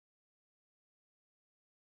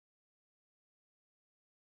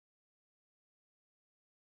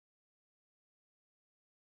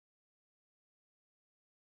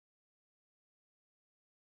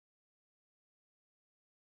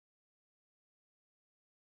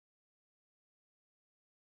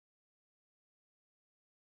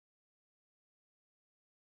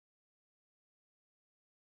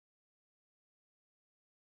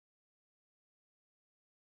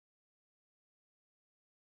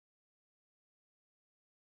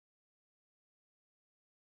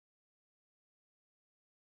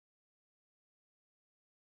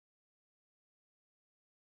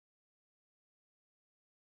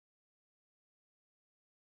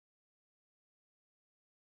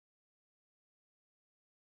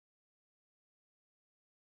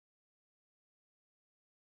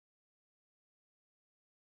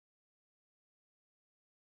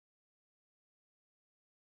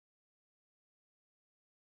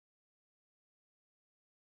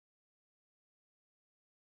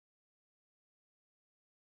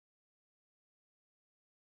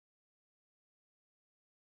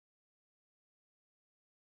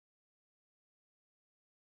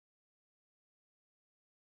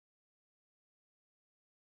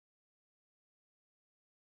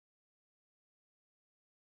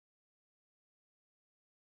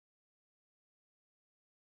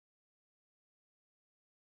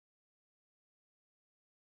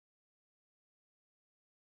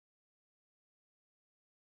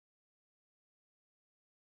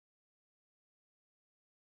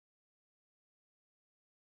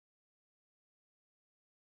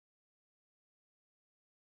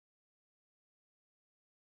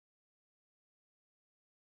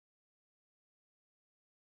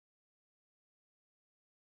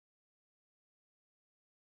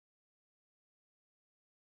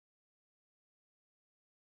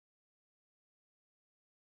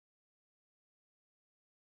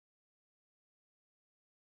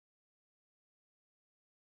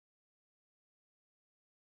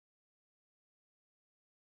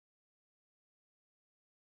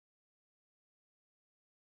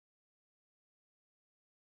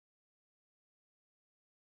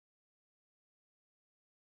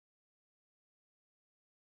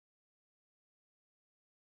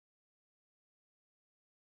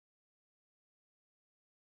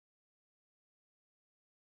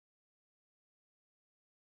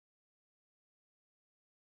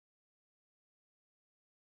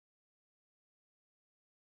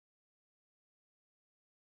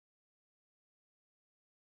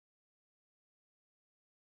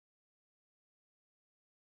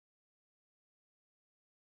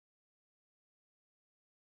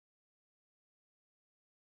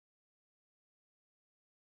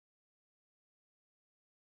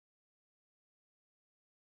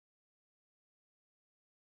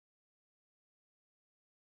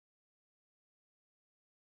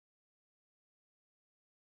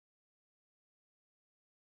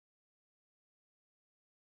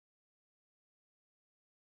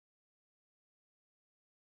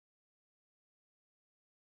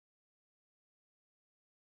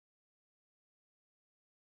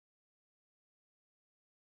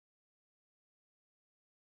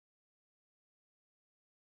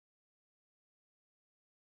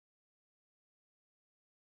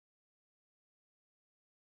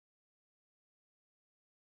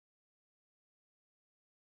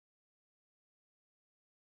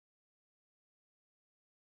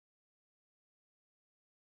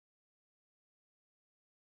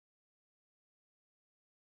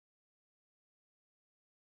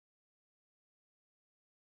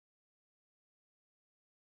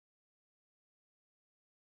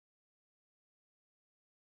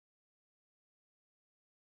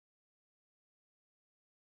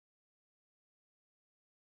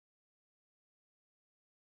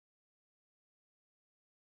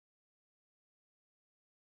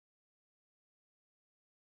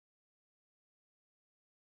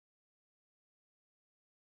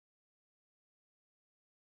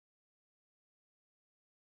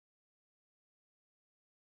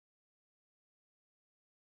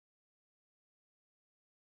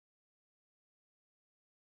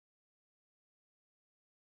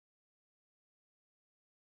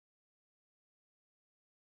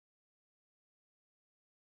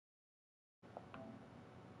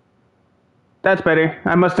That's better.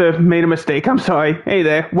 I must have made a mistake. I'm sorry. Hey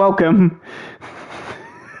there. Welcome.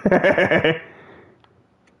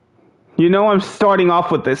 You know I'm starting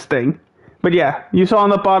off with this thing. But yeah, you saw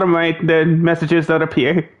on the bottom right the messages that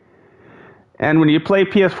appear. And when you play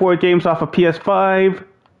PS4 games off of PS5,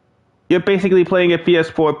 you're basically playing a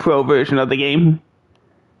PS4 Pro version of the game.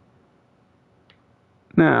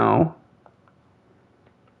 Now,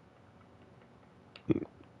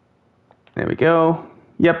 there we go.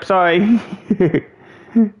 Yep, sorry.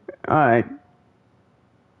 Alright.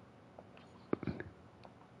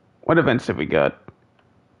 What events have we got?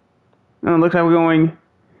 Oh, it looks like we're going...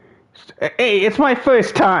 Hey, it's my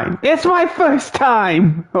first time! It's my first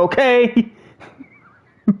time! Okay?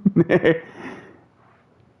 Let's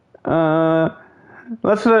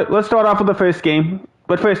start off with the first game.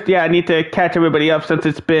 But first, yeah, I need to catch everybody up since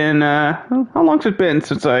it's been, how long's it been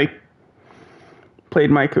since I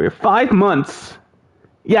played my career? 5 months.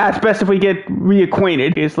 Yeah, it's best if we get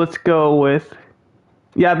reacquainted. Is let's go with...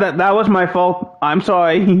 Yeah, that was my fault. I'm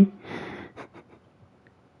sorry.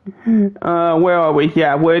 Where are we?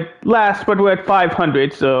 Yeah, we're last, but we're at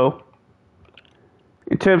 500, so...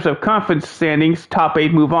 In terms of conference standings, top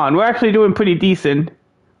 8 move on. We're actually doing pretty decent.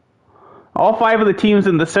 All 5 of the teams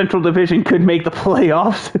in the Central Division could make the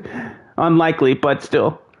playoffs. Unlikely, but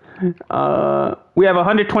still. We have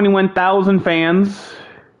 121,000 fans.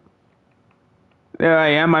 There I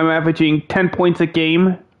am. I'm averaging 10 points a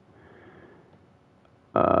game.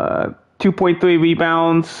 2.3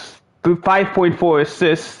 rebounds. 5.4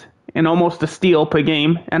 assists. And almost a steal per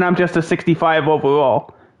game. And I'm just a 65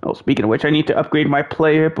 overall. Oh, speaking of which, I need to upgrade my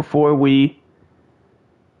player before we...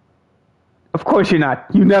 Of course you're not.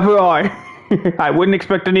 You never are. I wouldn't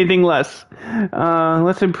expect anything less.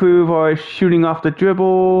 Let's improve our shooting off the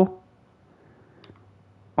dribble.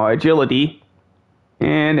 Our agility.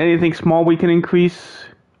 And anything small we can increase.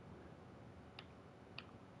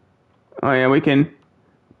 Oh yeah, we can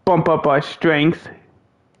bump up our strength.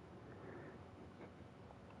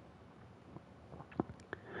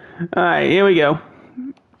 Alright, here we go.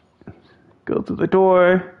 Go through the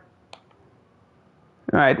door.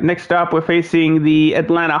 Alright, next up we're facing the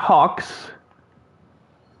Atlanta Hawks.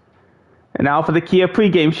 And now for the Kia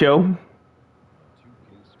pregame show. 2K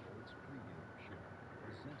Sports pregame show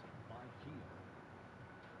presented by Kia.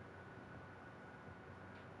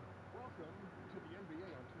 Welcome to the NBA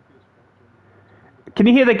on 2K Sports. Can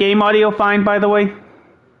you hear the game audio fine, by the way? In this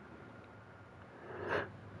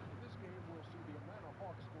game, we'll see the Atlanta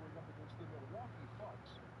Hawks going up against the Milwaukee Bucks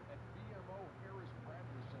at BMO Harris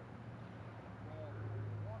Bradley Center. Well,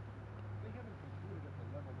 Milwaukee, they haven't competed at the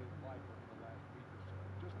level they'd like over the last week or so.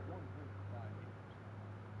 Just one win in 5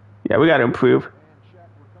 games. Yeah, we gotta improve. And Shaq,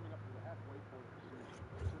 we're coming up to the halfway point of the season.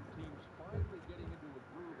 Some teams finally getting into a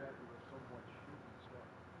groove after a somewhat shaky start.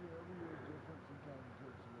 Yeah, we are different. Sometimes it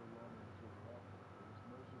takes a little longer to get it up. But it's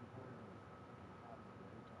most important out of the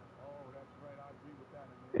daytime. Oh, that's right. I agree with that.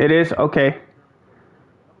 It is? Okay.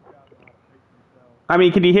 I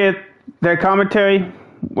mean, can you hear their commentary?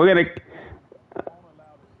 We're gonna...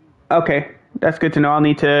 Okay, that's good to know. I'll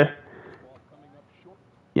need to...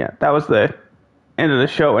 Yeah, that was the end of the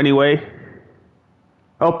show anyway.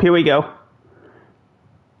 Oh, here we go.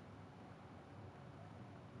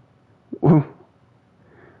 Woo.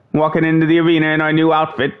 Walking into the arena in our new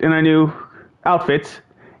outfit, in our new outfits.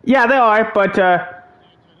 Yeah, they are, but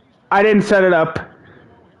I didn't set it up.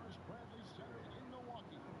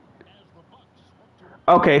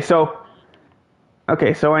 Okay, so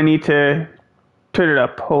I need to turn it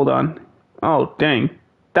up. Hold on. Oh, dang.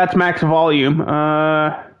 That's max volume.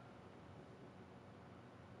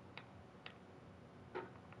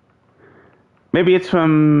 Maybe it's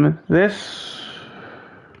from this.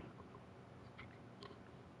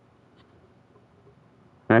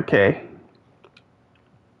 Okay.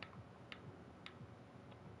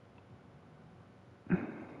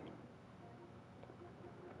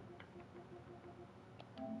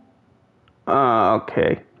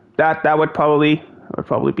 Okay. That would probably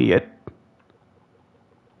be it.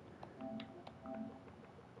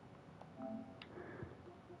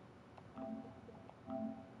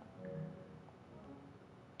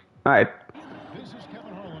 All right.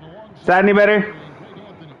 Is that any better?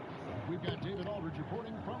 We've got David Aldridge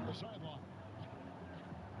reporting from the sideline.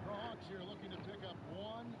 The Hawks here looking to pick up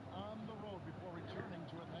one on the road before returning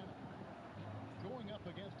to Atlanta. Going up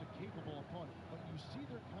against a capable opponent, but you see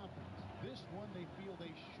their confidence. This one they feel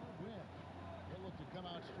they should win. They'll look to come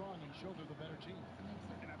out strong and show they're the better team.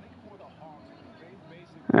 And I think for the Hawks, they've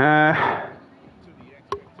basically to the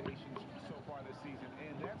expectations so far this season,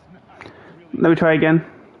 and that's not really... Let me try again.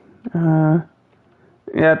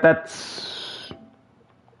 Yeah, that's...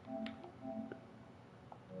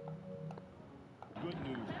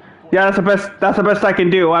 Yeah, that's the best I can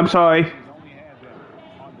do. I'm sorry. He's only had them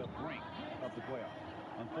on the brink of the playoffs.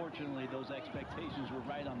 Unfortunately, those expectations were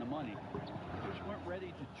right on the money. They just weren't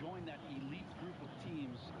ready to join that elite group of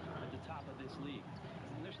teams at the top of this league.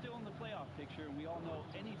 And they're still in the playoff picture, and we all know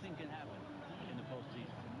anything can happen in the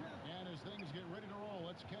postseason. And as things get ready to roll,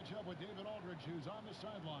 let's catch up with David Aldridge, who's on the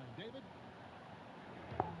sideline. David?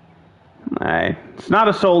 It's not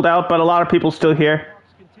a sold out, but a lot of people still here.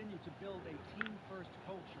 Hawks continue to build a team-first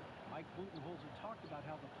culture. Mike Budenholzer talked about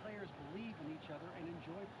how the players believe in each other and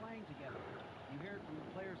enjoy playing together. You hear it from the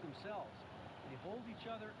players themselves. They hold each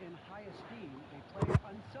other in high esteem. They play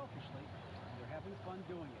unselfishly, and they're having fun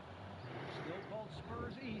doing it. Still called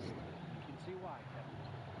Spurs East. You can see why, Kevin.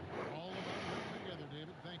 All about working together,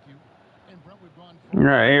 David. Thank you. And Brent, we've gone All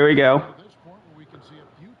right, here we go. to this point where we can see a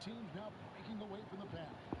few teams now breaking away from the pack.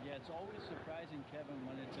 Yeah, it's always surprising, Kevin,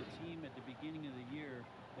 when it's a team at the beginning of the year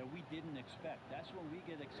that we didn't expect. That's when we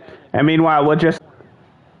get excited. And meanwhile, we'll just...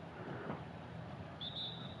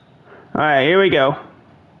 Alright, here we go.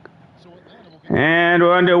 So Atlanta will And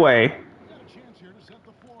we're underway. got a chance here to set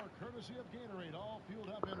the floor, courtesy of Gatorade, all fueled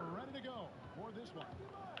up and ready to go for this one.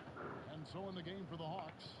 And so in the game for the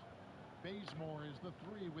Hawks, Bazemore is the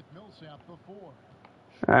 3 with Millsap the 4.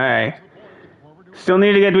 Alright. Still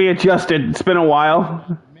need to get readjusted. It's been a while.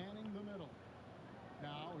 Manning the middle.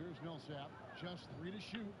 Now here's Millsap, just 3 to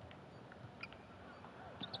shoot.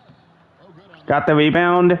 Oh, good on Got the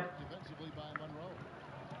rebound. defensively by Monroe.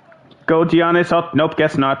 Go Giannis. Oh, nope,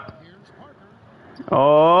 guess not. Here's Parker.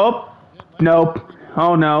 Oh, nope.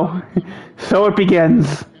 Oh no. So it begins.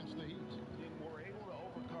 Against the Heat.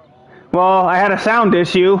 Well, I had a sound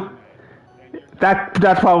issue.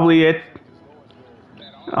 That's probably it.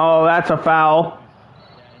 Oh, that's a foul.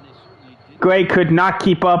 Gray could not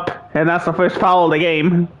keep up, and that's the first foul of the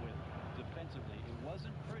game. Defensively, it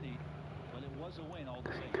wasn't pretty, but it was a win all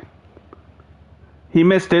the same. He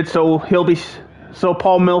missed it, so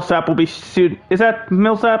Paul Millsap will be shooting. Is that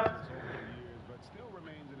Millsap?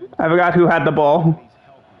 I forgot who had the ball.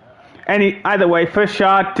 Either way, first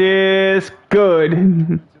shot is good.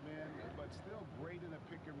 But still great in a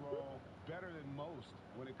pick and roll, better than most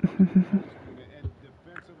when it comes to post movement. And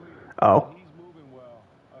defensively, Oh. he's moving well,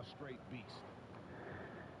 a straight beast.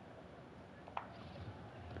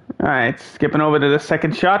 Alright, skipping over to the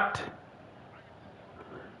second shot.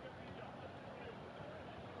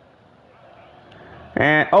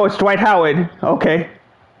 And oh, it's Dwight Howard. Okay.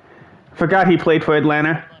 Forgot he played for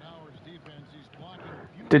Atlanta. About Howard's defense, he's blocking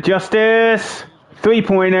few To Justice.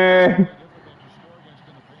 3-pointer. difficult to score against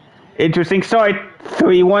in the paint. Interesting start.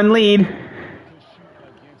 3-1 lead. To shoot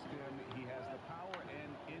against him, he has the power and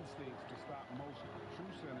instincts to stop most true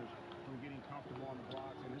centers from getting comfortable on the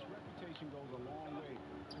blocks, and his reputation goes a long way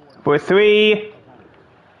toward For 3.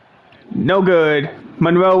 No good.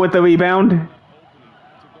 Monroe with the rebound.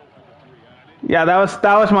 Yeah, that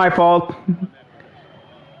was my fault. Now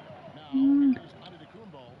here's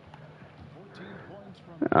Antetokounmpo. 14 points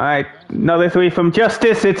from Alright, another 3 from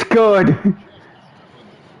Justice. It's good. there. Nice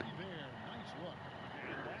look.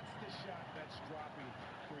 And that's the shot that's dropping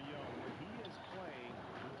for Young when he is playing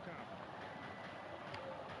with confidence.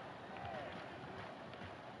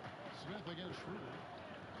 Smith against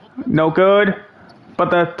Schroeder. No good. But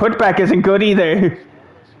the putback isn't good either. Here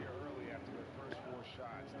early after the first 4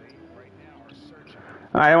 shots, they right now are searching.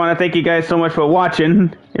 I want to thank you guys so much for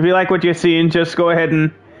watching. If you like what you're seeing, just go ahead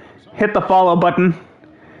and hit the follow button.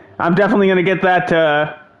 I'm definitely going to get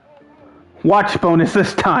that watch bonus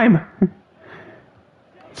this time.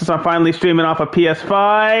 Since I'm finally streaming off a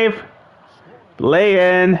PS5. Lay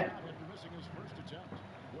in. After missing his first attempt.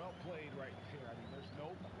 Well played right there. I mean, there's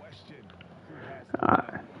no question who has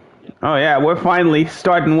the Oh yeah, we're finally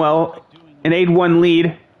starting well. An 8-1 lead.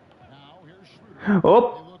 Now here's Schroeder.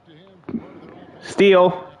 Oh, They look to him for part of their offense. steal.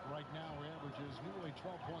 Right now, he averages nearly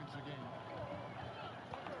 12 points a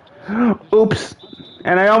game. Oops.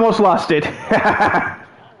 And I almost lost it.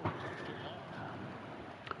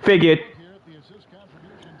 Figured. Here at the assist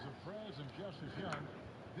contributions of Prez and Justice Young.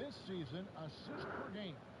 This season, assists per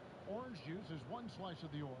game. Orange juice is one slice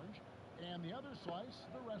of the orange, and the other slice,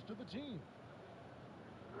 the rest of the team.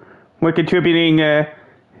 We're contributing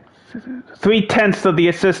 3/10 of the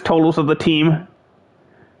assist totals of the team.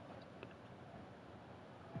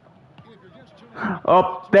 If you're just tuning in,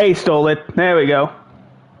 Oh, they stole it. There we go.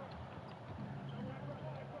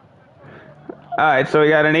 Alright, so we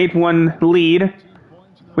got an 8-1 lead. 18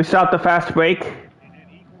 points in the We stopped the fast break. and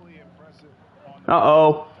equally impressive on the Uh-oh.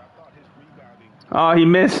 I thought his rebounding Oh, he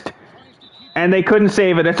missed. tries to keep And they couldn't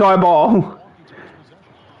save it. It's our ball. walking to his possession.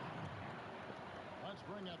 Let's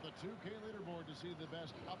bring out the 2K leaderboard to see the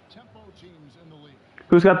best up-tempo teams in the league.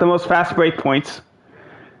 Who's got the most fast break points?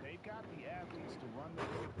 They've got the athletes to run the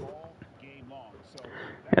break all game long. So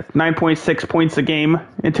It's 9.6 points a game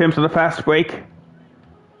in terms of the fast break. Here's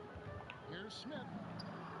Smith.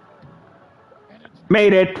 And it's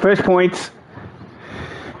Made it. First points.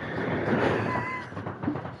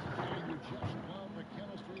 and you just love the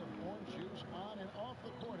chemistry of Orange Juice on and off the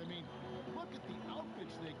court. I mean, look at the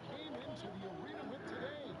outfits they came into the arena with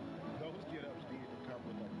today. those get-ups need to come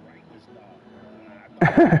with a brightness knob. I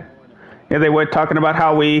thought they were going to Yeah, they were talking about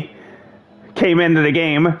how we came into the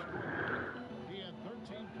game. He had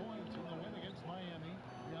 13 points in the win against Miami.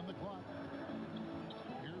 On the clock.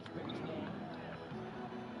 Here's Bazemore.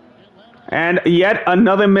 Atlanta. And yet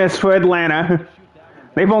another miss for Atlanta.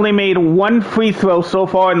 They've only made one free throw so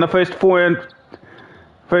far in the first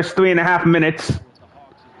 3.5 minutes.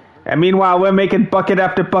 And meanwhile, we're making bucket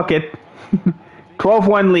after bucket.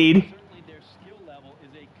 12-1 lead. Certainly their skill level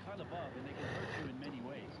is a cut above, and they can hurt you in many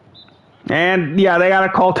ways. And yeah, they got to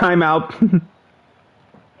call timeout. Way to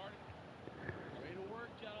work,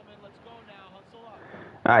 gentlemen. Let's go now. Hustle up.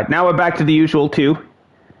 All right, now we're back to the usual two. I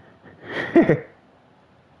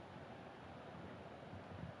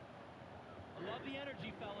love the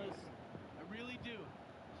energy, fellas. I really do.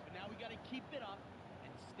 But now we got to keep it up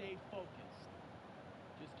and stay focused.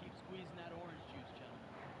 Just keep squeezing that orange juice, gentlemen.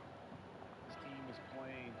 This team is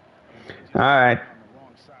playing and they just All right. on the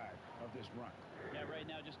wrong side of this run. Yeah, right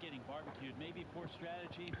now just getting barbecued. Maybe poor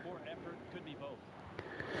strategy, poor effort. Could be both.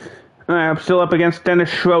 All right, I'm still up against Dennis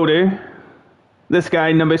Schroeder. This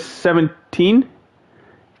guy, number 17.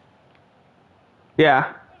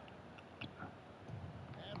 Yeah.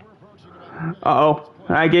 And we're approaching about Uh-oh.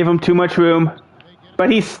 I gave him too much room.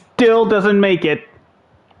 But he still doesn't make it.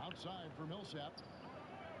 outside for Millsap.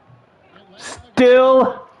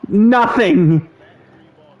 Still nothing. Three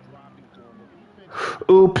ball dropping for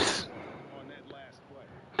him. Oops. On that last play.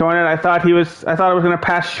 Darn it, I thought it was going to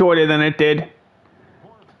pass shorter than it did.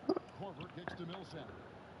 Corver kicks to Millsap.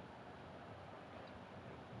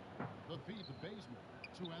 The feed to Bazemore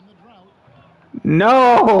to end the drought.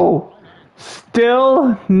 No!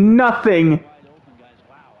 Still nothing. Wide open, guys.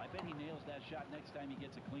 Wow. I bet he nails that shot next time he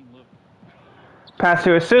gets a clean look. Pass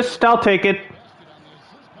to assist, I'll take it. Basket on the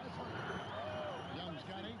assist by Parker. Young's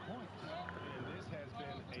got 8 points. And this has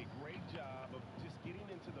been a great job of just getting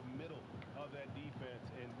into the middle of that defense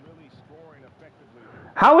and really scoring effectively.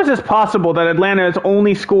 How is this possible that Atlanta has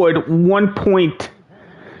only scored 1 point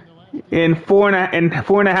in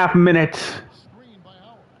 4.5 minutes? Screen by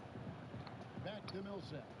Howard. Back to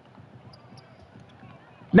Millsap.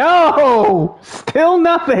 No! Still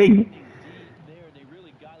nothing. There, they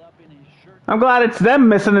really got up in his shirt. I'm glad it's them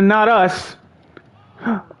missing and not us.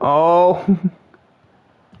 Oh.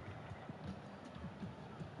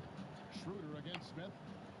 Schroeder against Smith.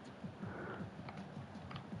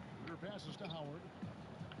 Schroeder passes to Howard.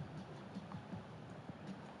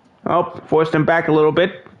 Oh, forced him back a little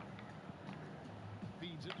bit.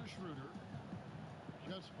 Feeds it to Schroeder.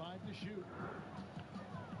 Just 5 to shoot.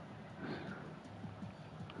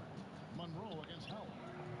 Monroe against Howard.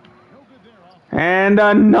 No good there off. And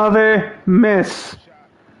another miss. Shot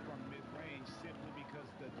from mid-range simply because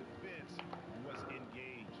the defense was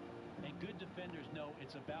engaged. And good defenders know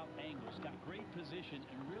it's about angles. Got great position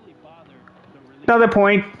and really bothered the release. Another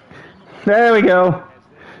point. There we go. As they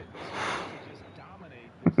just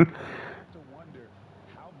dominate this game, you have to wonder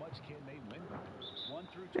how much can they win by. 1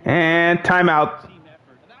 through 20. And timeout. Team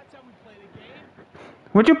effort. That's how we play the game.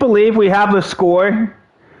 Would you believe we have the score?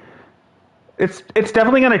 It's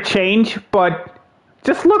definitely going to change, but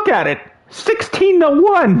just look at it. 16-1. See out there,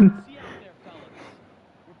 fellas.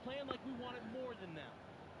 We're playing like we wanted more than them.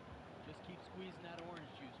 Just keep squeezing that orange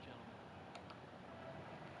juice, gentlemen.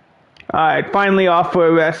 All right, finally off for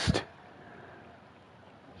a rest.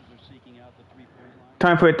 They're seeking out the three-point line.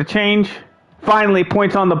 Time for it to change. Finally,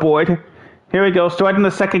 points on the board. Here we go, starting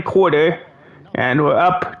the second quarter. And we're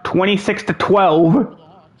up 26-12. For the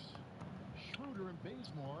Hawks. Schroeder and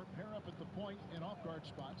Bazemore pair up at the point in off-guard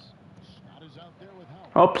spots. Scott is out there with Howard.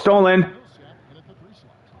 Oh, stolen. Millsap in at the 3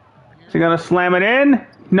 slot. Is he going to slam it in?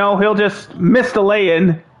 No, he'll just miss the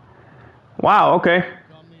lay-in. Wow, okay.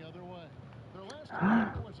 Come the other way. Their last 2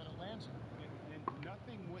 was in Atlanta. And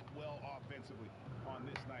nothing went well offensively on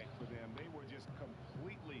this night for them. They were just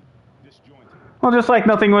completely disjointed. Well, just like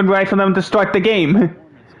nothing went right for them to start the game. Performance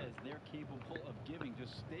as they're capable of giving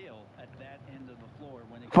just stale at that end of the floor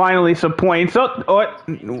when it Finally, some points.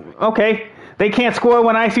 Okay. They can't score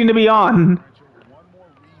when I seem to be on. One more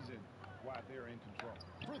reason why they're in control.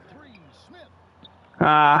 For 3, Smith.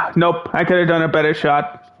 Nope. I could have done a better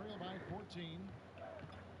shot. Trail by 14.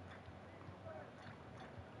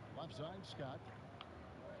 Left side, Scott.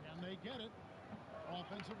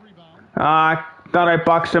 Thought I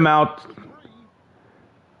boxed him out. three.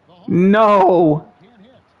 The Hawks No! can't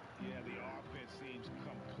hit. Yeah, the offense seems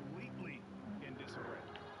completely in disarray.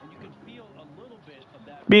 And you can feel a little bit of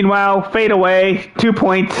that. Meanwhile, fade away. 2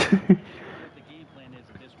 points. What the game plan is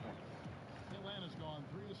at this point. Atlanta's gone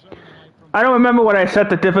 3 of 7 tonight from I don't remember what I set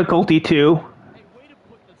the difficulty to. Hey, way to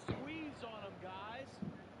put the squeeze on them, guys.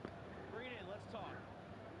 Bring it in. Let's talk.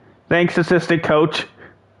 Thanks, assistant coach.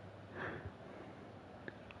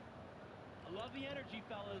 I love the energy,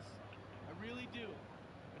 fellas. I really do.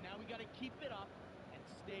 But now we got to keep it up and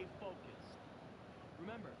stay focused.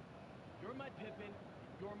 Remember, you're my Pippen,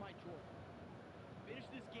 you're my Jordan. Finish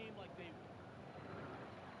this game like they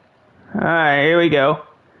will. Alright, here we go.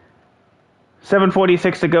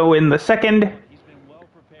 7:46 to go in the second. He's been well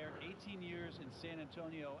prepared. 18 years in San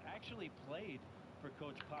Antonio. Actually played for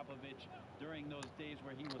Coach Popovich during those days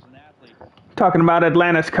where he was an athlete. Talking about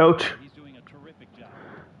Atlanta's coach. He's doing a terrific job.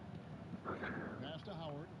 pass to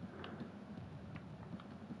Howard.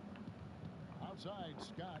 Outside,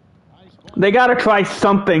 Scott. Nice ball. They gotta try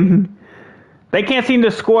something. They can't seem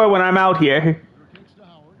to score when I'm out here. Kicks to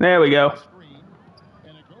Howard. There we go. Screen.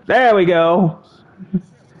 And it goes There we go.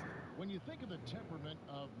 When you think of the temperament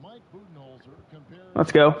of Mike Budenholzer compared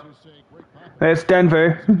Let's go. to, say, Greg Popovich, There's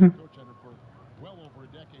Denver. coach under for well over a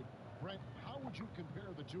decade. Brent, how would you compare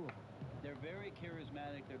the two of them? They're very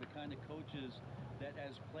charismatic. They're the kind of coaches that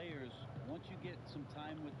as players, once you get some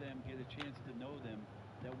time with them, get a chance to know them,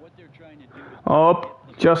 that what they're trying to do is Oh,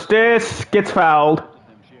 Justice gets fouled. let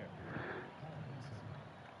them share.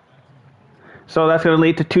 So that's going to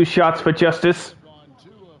lead to 2 shots for Justice. Gone 2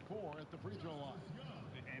 of 4 at the free throw line.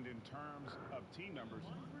 And in terms of team numbers,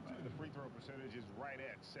 the free throw percentage is right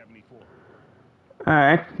at 74.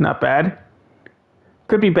 Alright, not bad.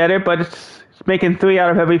 Could be better, but it's making 3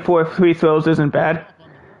 out of every 4 free throws isn't bad.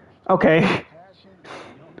 Okay. Passion that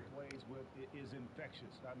Young plays with is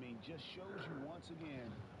infectious. I mean, just shows you once again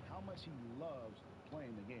how much he loves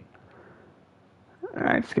playing the game.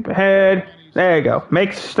 Alright, skip ahead. There you go.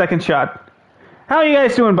 Makes second shot. How are you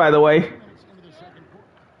guys doing, by the way? Minutes into the second quarter.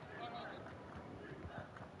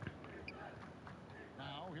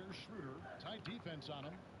 Now here's Schroeder. Tight defense on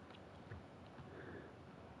him.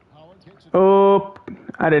 Howard kicks it. Oh,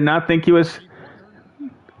 I did not think he was.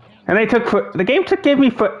 And the game gave me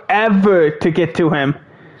forever to get to him.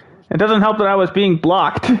 It doesn't help that I was being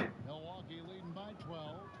blocked. Milwaukee leading by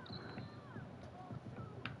 12.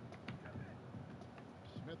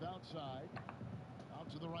 Smith outside. Out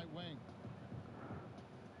to the right wing.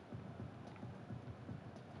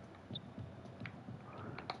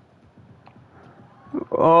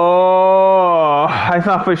 Oh,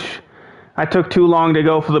 I took too long to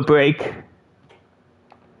go for the break. Bazemore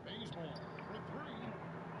for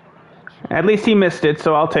 3. At least he missed it,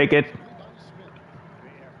 so I'll take it. They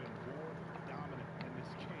have been more dominant in this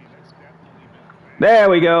game. That's definitely been a There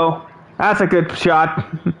we go. That's a good shot.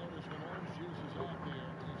 Notice when Orange Juice is out there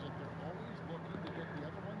is that they're always looking to get the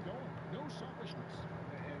other one going. No selfishness.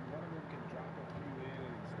 and one of them can drop a few in,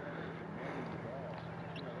 and instead of commanding the ball,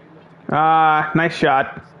 they look to get Nice shot.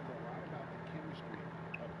 says a lot about the chemistry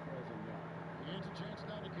of Krez and Young. Here's a chance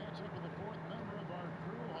now to catch up with the 4th member of our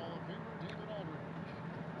crew, Hall of Famer David Aldridge.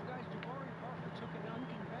 Well, guys, Jabari Parker took an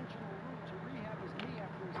unconventional route to rehab his knee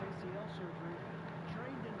after his ACL surgery.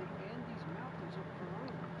 Trained in the Andes Mountains of Peru.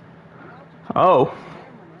 The altitude Oh. was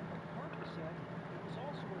stamina, but Parker said it was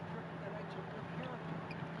also a trip that I took with character.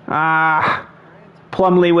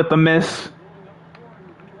 Plumlee with the miss. Growing up poor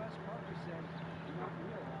in the U.S., Parker said, "Do not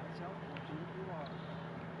realize how fortunate you are."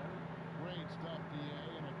 Great stuff,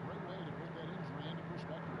 DA, and a great way to put that injury into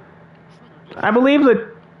perspective. Schroeder gets I believe that.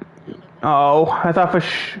 Oh, I thought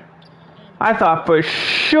for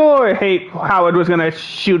sure Howard was gonna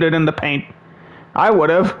shoot it in the paint. I would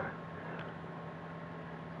have.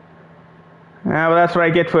 Yeah, well, that's what I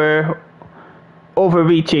get for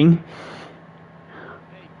overreaching. Hey,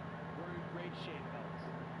 we're in great shape, fellas.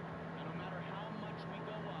 And no matter how much we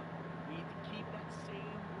go up, we need to keep that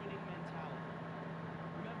same winning mentality.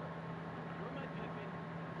 Remember, you're my Pippen,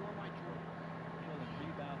 you're my Jordan. Kill and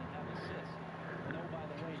rebound and have assists. And oh, by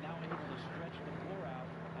the way, now able to stretch the floor out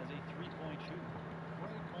as a three-point shooter.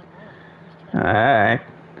 Craig Monroe. He's just Alright.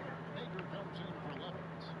 Baker comes in for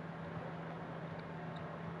Levens.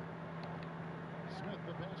 Smith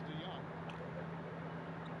the pass to Young.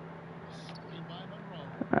 Screen by Monroe.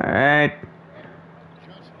 Alright.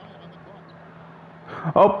 Just 5 on the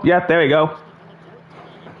clock. Oh, yeah, there we go. For the 4th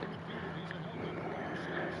time undefeated, he's ahead by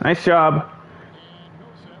 4-6. Nice job. And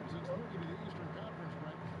Millsap, since moving to the Eastern Conference,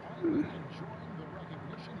 Brent, finally enjoying the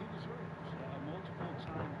recognition he deserves. A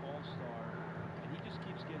multiple-time All-Star, and he just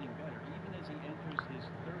keeps getting better. Even as he enters his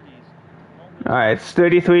 30s, Alright, it's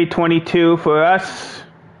 33-22 for us.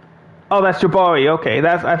 Oh, that's Jabari. Okay,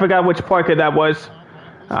 I forgot which Parker that was.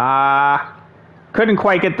 Couldn't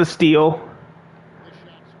quite get the steal. The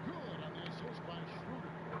shot's good on the assist by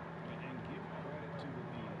Schroeder. And give credit to the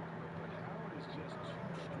D, but Howard is just too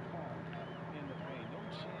strong in the paint. No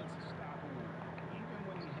chance of stopping him, even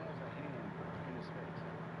when he has a hand in his face.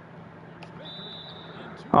 Here's Baker.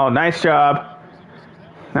 And two. Oh, nice job. As he misses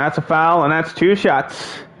that one. That's a foul, and that's 2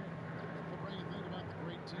 shots. The great thing about the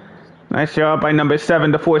great teams is not Nice job by number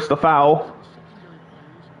 7 to force the foul. the secondary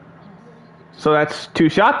players and really So that's 2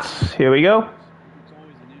 shots. Here we go. It's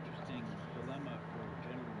always an interesting dilemma for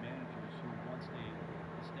general managers who, once they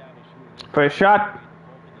establish who it is, First shot. the bulk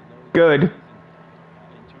of the load Good. in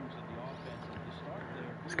terms of the offense at the start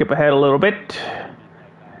there. Skip ahead a little bit.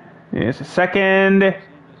 Here's a second.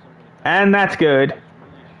 And that's good.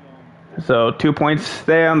 So 2 points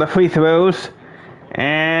there on the free throws.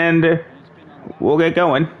 And we'll get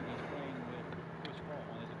going.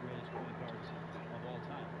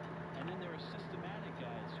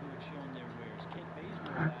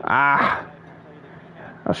 I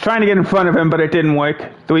was trying to get in front of him, but it didn't work.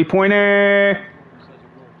 3-pointer.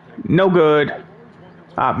 No good.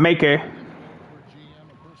 Maker. for GM,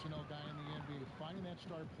 a personnel guy in the NBA. Finding that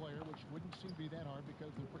star player, which wouldn't seem to be that hard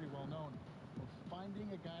because they're pretty well known. But finding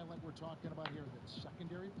a guy like we're talking about here, that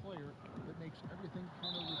secondary player that makes everything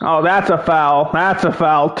kind of... Oh, that's a foul. That's a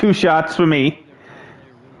foul. 2 shots for me.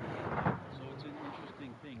 So it's an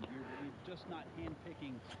interesting thing. You're just not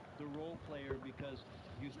handpicking the role player because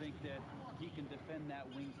you think that he can defend that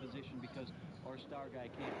wing position because our star guy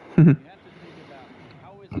can't. You have to think about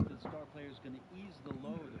how is it that star player is going to ease the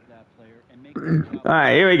load of that player and make the job. All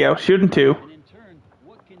right, here we go. Shooting 2. And in turn,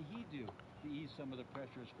 what can he do to ease some of the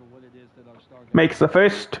pressures for what it is that our star guy Makes the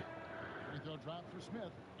first. Free throw drop for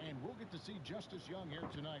Smith, and we'll get to see Justice Young here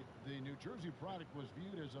tonight. The New Jersey product was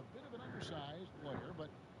viewed as a bit of an undersized player, but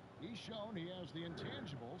he's shown he has the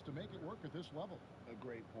intangibles to make it work at this level. A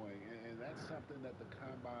great point, and that's something that the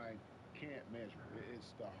combine can't measure.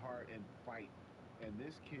 It's the heart and fight, and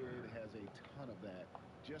this kid has a ton of that.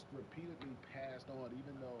 Just repeatedly passed on,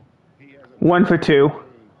 even though he has a 1 for 2.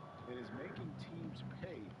 and is making teams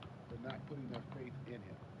pay for not putting their faith in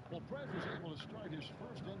him. Well, Prez was able to start his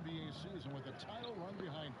first NBA season with a title run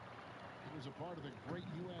behind him. He was a part of the great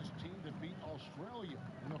U.S. team that beat Australia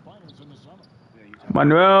in the finals in the summer.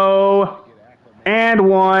 Monroe. And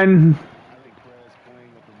 1. I think Prez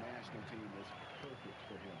playing with the national team was perfect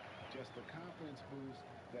for him. Just the confidence boost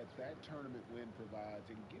that tournament win provides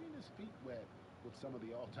and getting his feet wet with some of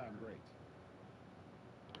the all-time greats.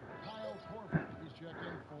 Kyle Korver is checked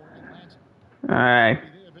in for Atlanta. All right.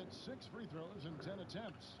 They have hit 6 free throws in 10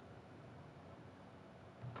 attempts.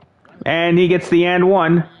 And he gets the and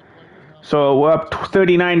 1. So we're up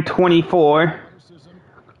 39-24.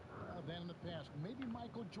 Than in the past. Maybe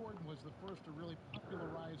Michael Jordan was the first to really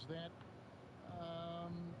popularize that.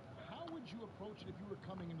 How would you approach it if you were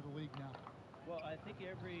coming into the league now? Well, I think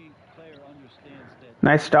every player understands that.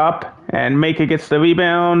 Nice stop. And Maker gets the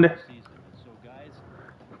rebound. Season. So guys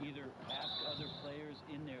either ask other players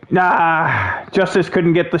in their Nah, Justice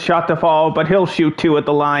couldn't get the shot to fall, but he'll shoot 2 at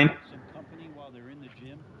the line. some company while they're in the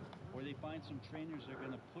gym, or they find some trainers that are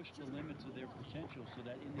going to push the limits of their potential so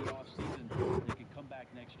that in the off season they can come back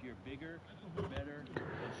next year bigger, better, and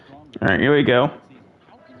stronger. All right, here we go.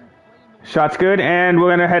 Shot's good, and we're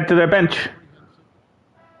going to head to the bench.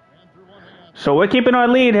 So we're keeping our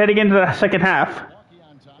lead heading into the second half. Walkie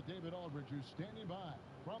on top. David Aldridge, who's standing by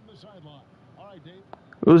from the sideline. All right, Dave.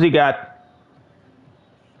 Who's he got?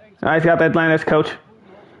 He's got the Atlantis coach.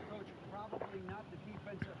 Approach, probably not the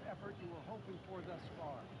defensive effort you were hoping for thus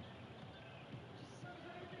far.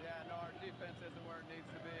 Yeah, no, our defense isn't where it needs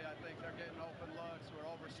to be. I think they're getting open looks. We're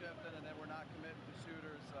overshifting, and then we're not committing to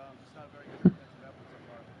shooters. It's not a very good defensive effort so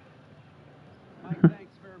far. Mike,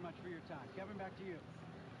 thanks very much for your time. Kevin, back to you.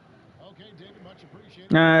 Okay, David, much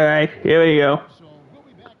appreciated. All right, here we go. So we'll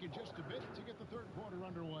be back in just a bit to get the third quarter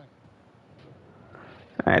underway.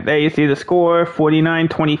 All right, there you see the score,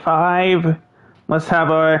 49-25. Let's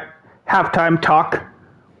have our halftime talk. Good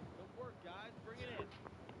work, guys. Bring it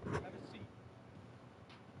in. Have a seat.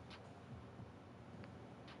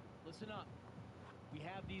 Listen up. We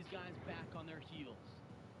have these guys back on their heels.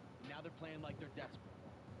 Now they're playing like they're desperate.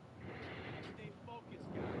 Now stay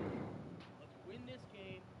focused, guys. Let's win this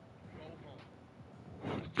game and go home.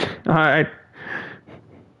 All right.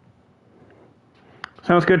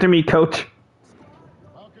 Sounds good to me, coach.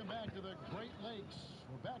 Welcome back to the Great Lakes.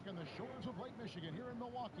 We're back on the shores of Lake Michigan here in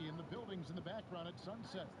Milwaukee, in the buildings in the background at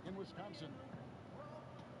Sunset in Wisconsin.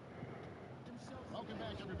 Welcome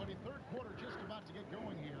back, everybody. Third quarter just about to get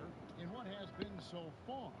going here in what has been so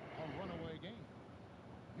far a runaway game.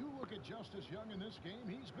 You look at Justice Young in this game,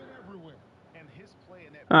 he's been everywhere. And his play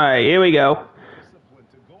in that All right, here we go. discipline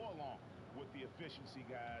to go along with the efficiency,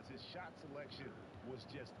 guys. His shot selection was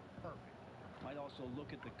just perfect. Might also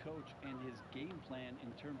look at the coach and his game plan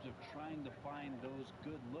in terms of trying to find those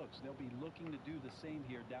good looks. They'll be looking to do the same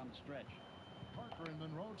here down the stretch. Parker and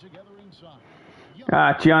Monroe together inside.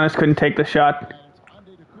 Giannis couldn't take the shot. And it's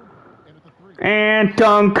Ande DeCooper in at the 3. And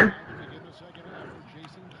dunk. To begin the second half for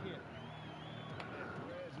Jason Kidd.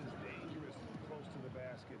 Perez is dangerous close to the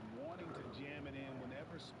basket, wanting to jam it in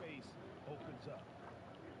whenever space opens up.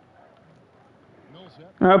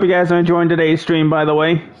 Millsap. I hope you guys are enjoying today's stream, by the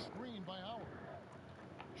way. Screen by Howard.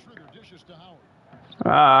 Schroeder dishes to Howard.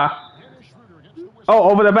 Dennis Schroeder gets the whistle. Oh,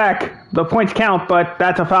 over the back. The points count, but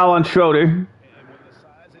that's a foul on Schroeder. And when the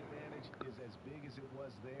size advantage is as big as it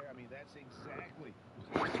was there, I mean, that's exactly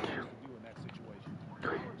what you're supposed to do in that situation.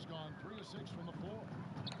 Howard's gone 3 of 6 from the floor.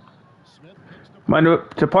 Smith kicks to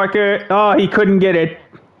To Parker. Oh, he couldn't get it.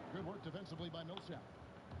 Good work defensively by Millsap.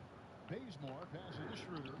 Bazemore passes to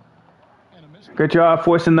Schroeder. And a miss. Good job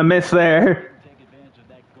forcing the miss there. Take advantage of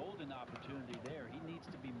that golden opportunity there. He needs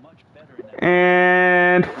to be much better in that.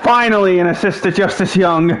 And finally an assist to Justice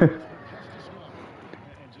Young. And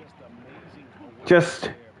just amazing for what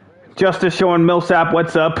Justice showing Millsap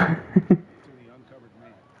what's up. to the uncovered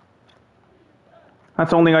man.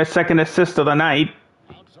 That's only our second assist of the night.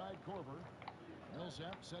 Outside Korver.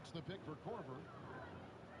 Millsap sets the pick for Korver.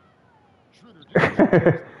 Schroeder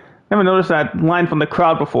dishes. Never noticed that line from the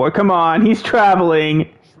crowd before. Come on, he's traveling.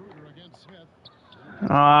 Schroeder against Smith.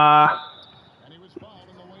 Ah. And he was fouled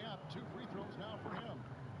on the way up. 2 free throws now for him.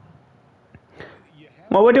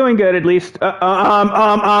 Well, we're doing good at least. What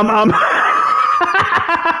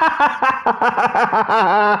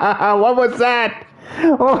was that?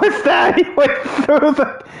 What was that?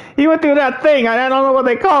 He went through that thing. I don't know what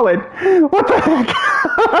they call it. What the heck?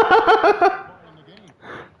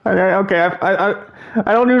 Okay, I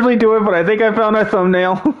don't usually do it, but I think I found our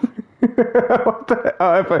thumbnail. What the,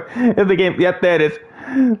 if the game. Yep, there it is.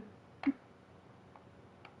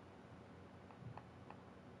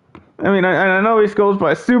 I mean, I know he goes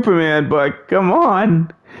by Superman, but come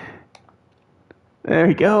on. There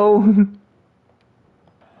we go.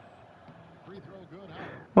 Free throw good. Howard.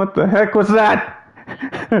 What the heck was that? Teams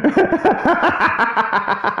and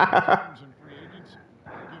free agents.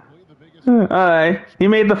 Arguably the biggest. Alright, he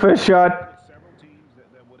made the first shot. Several teams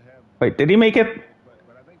that would have, Wait, did he make it?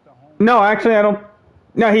 but I think the home No, actually, I don't.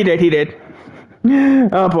 No, he did.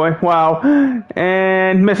 Oh boy, wow.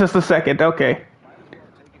 And misses the second, okay. might as well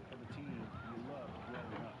take it for the team you love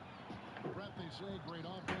growing up. Brett, they say great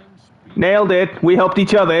offense. Nailed it. We helped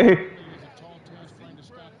each other. It is a tall task trying to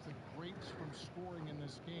stop the greats from scoring in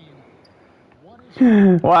this game. What is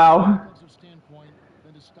it Wow. from an offensive standpoint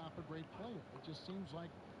than to stop a great player? It just seems like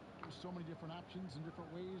there's so many different options and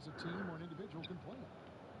different ways a team or an individual can play it.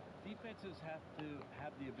 Defenses have to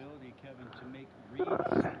have the ability, Kevin, to make reads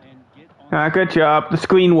and get on. Good job. The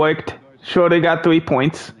screen worked. Schroeder got 3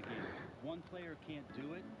 points. in the game. One player can't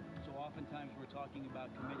do it, so oftentimes we're talking about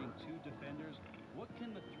committing 2 defenders. What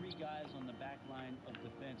can the 3 guys on the back line of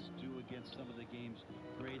defense do against some of the game's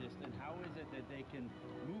greatest, and how is it that they can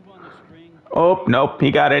move on the string Oh, nope,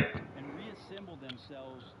 he got it. and reassemble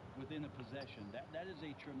themselves within a possession? That is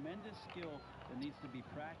a tremendous skill that needs to be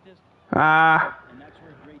practiced, and that's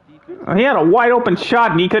where great defense. He had a wide open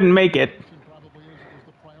shot and he couldn't make it. Probably is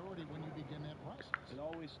the priority when you begin that process. It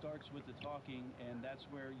always starts with the talking, and that's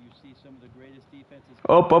where you see some of the greatest defenses.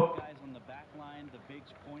 Oh. Guys on the back line, the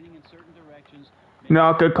bigs pointing in certain directions.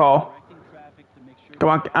 No, good call. Directing traffic to make sure Come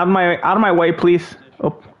on, out of my way, please.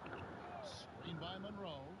 Oh, Screen by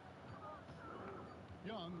Monroe.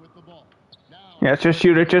 Young with the ball. Now yeah, just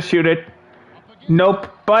shoot it. up again. Nope,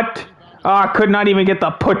 but could not even get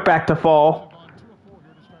the putback to fall. On 2 of 4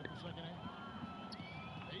 here to start the second half.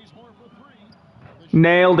 Bazemore for 3. The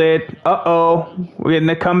Nailed it. Uh-oh. We're getting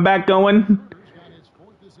the comeback going. Schroeder's got his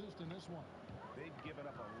 4th assist in this one. they've given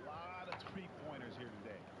up a lot of three-pointers here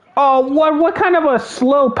today. Oh, what kind of a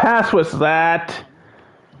slow pass was that?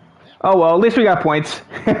 Oh, well, at least we got points.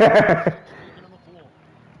 Taken on the floor.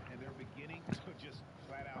 And they're beginning to just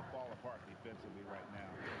flat out fall apart defensively right now,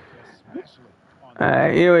 especially on the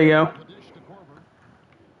Alright, here we go. The dish to Korver.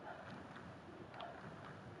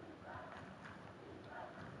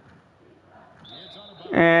 It's on a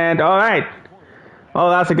bounce. And, alright. Oh,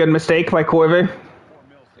 that's a good mistake by Corver. for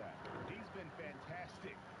Millsap. He's been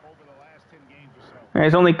fantastic over the last 10 games or so.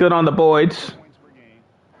 He's only good on the boards. Points per game,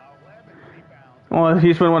 11 rebounds. Well,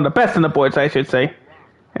 he's been one of the best on the boards, I should say.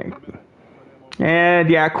 And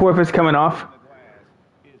yeah, Corvus coming off. The glass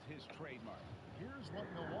is his trademark. Here's what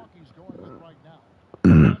Milwaukee's going with right now.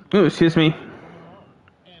 Ooh, excuse me.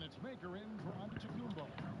 And it's Maker in for Antetokounmpo.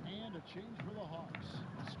 And a change for the Hawks.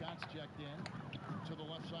 Scott's checked in to the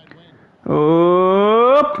left side wing.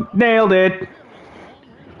 Oh, nailed it. There is the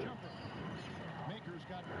long-range jumper. Maker's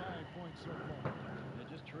got 5 points so far. They're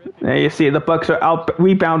just terrific. There you see the Bucks are out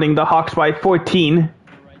rebounding the Hawks by 14. Right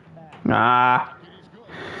pass. Ah, It is good.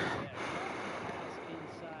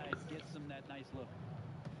 Inside gets them that nice look.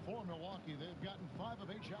 For Milwaukee, they've gotten 5 of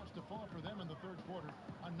 8 shots to fall for them in the third quarter.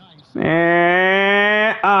 A nice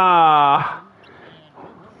and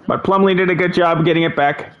but Plumlee did a good job getting it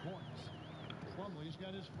back. points. Plumlee's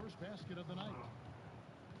got his first basket of the night.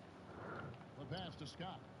 The pass to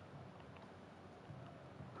Scott.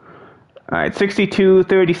 All right,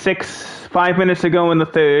 62-36. 5 minutes to go in the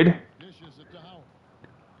third. Dishes it to Howard.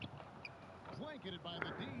 Blanketed by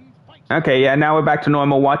the D. Fights Okay, yeah, now we're back to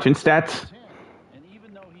normal watching stats. 10. And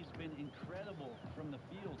even though he's been incredible from the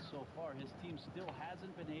field so far, his team still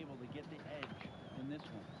hasn't been able to get the edge in this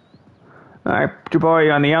one. All right,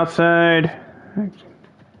 Jabari on the outside. Over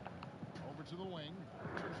to the wing.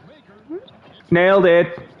 Here's Maker. It's Nailed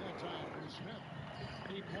it. that time from Smith.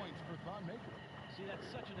 8 points for Thon Maker. See, that's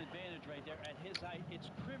such an advantage right there. At his height, it's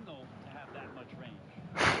criminal to have that much range.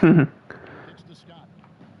 Kicks to Scott.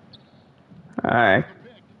 All right. The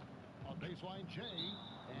pick. On baseline J.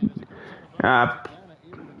 And as it goes out of bounds, Atlanta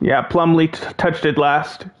able to Yeah, Plumlee touched it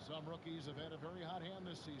last. Some rookies have had a very hot hand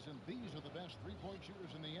this season. These are the best three-point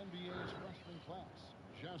shooters in the NBA's freshman class.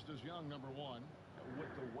 Just as young, number 1. With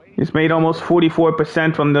the way He's made almost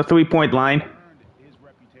 44% from the three-point line. earned his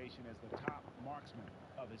reputation as the top marksman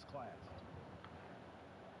of his class.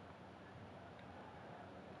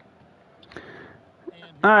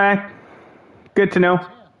 All right. Good to know. 10.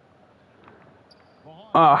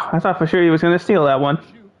 Oh, I thought for sure he was going to steal that one.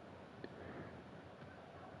 Shoot.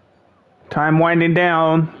 Time winding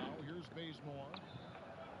down. Now here's Bazemore.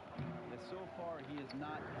 And so far, he has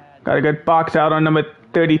not had. Got a good box out on number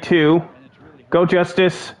 32. And it's really Go,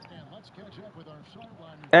 Justice. And let's catch up with our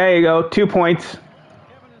sideline. There you go. 2 points. Kevin,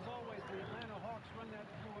 as always, the Atlanta Hawks run that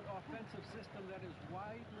fluid offensive system that is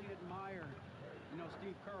widely admired. You know,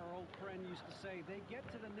 Steve Kerr, our old friend, used to say they get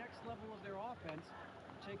to the next level of their offense.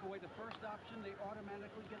 Take away the first option, they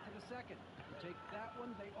automatically get to the second. You take that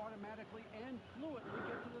one, they automatically and fluidly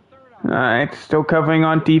get to the third option. All right. Still covering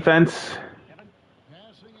on defense. Kevin,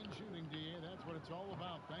 Passing and shooting, DA. That's what it's all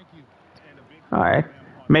about. Thank you. And a big All right.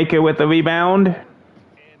 Make it with the rebound. and the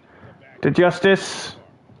back. To Justice.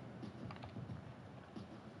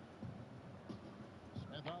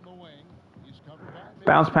 Smith on the wing. He's covered by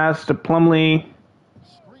Bounce pass to Plumlee.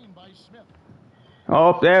 Screen by Smith.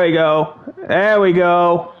 Oh, there we go. There we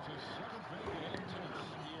go. Has his second bank at 8 tenths.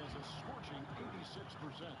 He has a scorching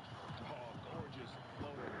 86%. Oh, gorgeous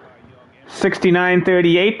floater by Young. And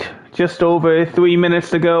 69-38. Just over 3 minutes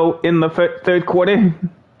to go in the third quarter.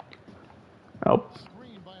 Oh,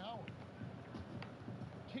 Screen by Howard.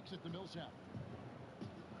 Kicks it to Millsap.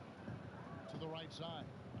 To the right side.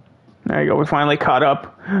 there you go. We're finally caught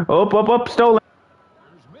up. Oh, stolen.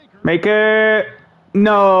 Here's Maker. Maker.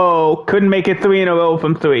 No, couldn't make it 3 in a row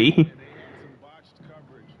from 3. they had some botched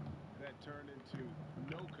coverage that turned into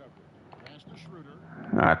no coverage. Pass to Schroeder.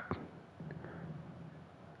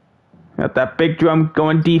 Got that big drum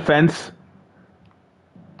going defense.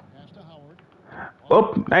 Pass to Howard.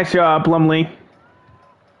 Oh, nice job, Plumlee.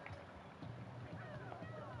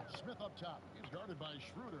 Smith up top. He's guarded by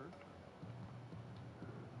Schroeder.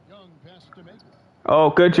 Young passes to Maker.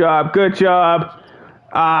 Oh, good job, good job.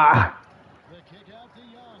 Ah, The kick out to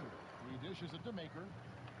Young. He dishes it to Maker.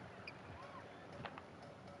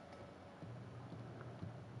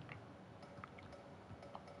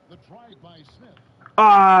 The drive by Smith.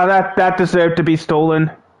 that deserved to be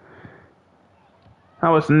stolen. That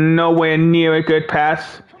was nowhere near a good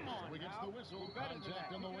pass. We gets the whistle.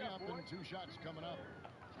 Contact on the way up and 2 shots coming up.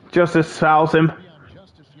 Justice fouls him. Be on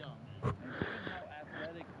Justice Young. And given how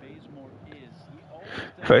athletic Bazemore is, he always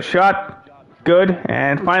does First a shot, good job. good,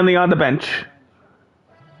 and finally on the bench.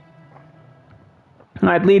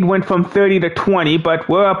 That lead went from 30 to 20, but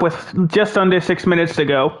we're up with just under 6 minutes to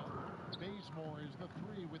go. Bazemore is the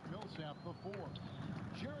 3 with Millsap the 4.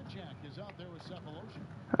 Jared is out there with Cephalosha.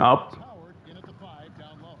 Oh, Howard in at the 5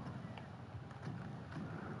 down low.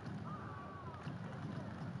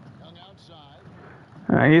 Young outside.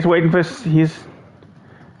 he's waiting for he's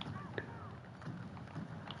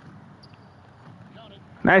Count it.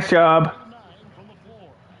 nice job. 9 from the floor.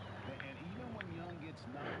 And even when Young gets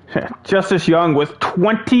knocked Justice Young with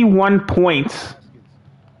 21 points. baskets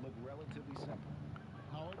look relatively simple.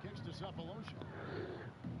 Howard kicks to Cephalosha.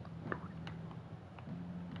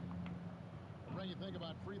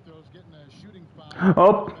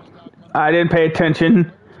 Oh, I didn't pay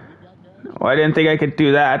attention. Well, I didn't think I could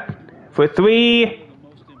do that. For three,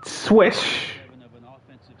 swish. Kevin, of an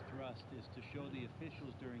offensive thrust is to show the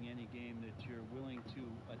officials during any game that you're willing to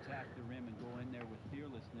attack the rim and go in there with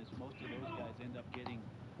fearlessness. Most of those guys end up getting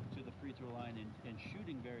to the free throw line and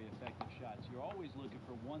shooting very effective shots. You're always looking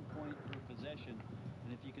for 1 point per possession,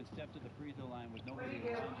 and if you can step to the free throw line with nobody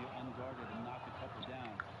around you unguarded and knock a couple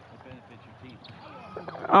down, it benefits your team.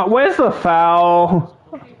 Where's the foul?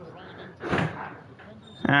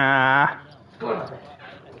 Ah. Well,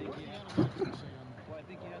 I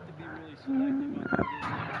think you have to be really selective on I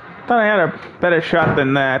thought I had a better shot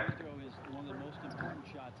than that. free throw is one of the most important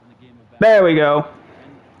shots in the game of basketball. There we go. And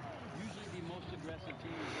usually the most aggressive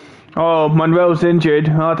team is going to shoot. Oh, Monroe's injured.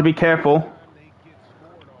 I'll have to be careful. They get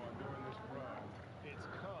scored on during this run. It's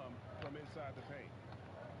come from inside the paint.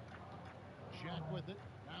 Jack with it.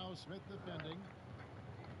 Now Smith defending.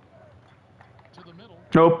 To the middle.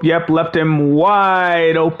 Nope, yep, left him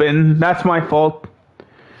wide open. That's my fault.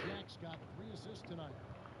 Jack's got 3 assists tonight.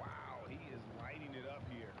 Wow, he is lighting it up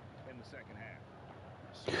here in the second half.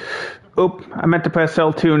 Oop, I meant to press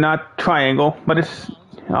L2, not triangle. But it's...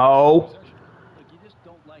 Oh. Look, you just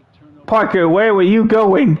don't like turnovers. Parker, where were you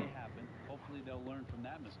going? They happen. Hopefully they'll learn from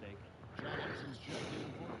that mistake. Johnson's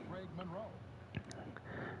checking for Greg Monroe.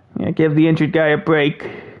 Yeah, give the injured guy a break.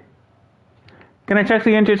 Can I check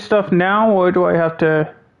the injured stuff now, or do I have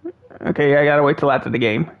to... Okay, I gotta wait till after the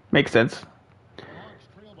game. Makes sense. The Hawks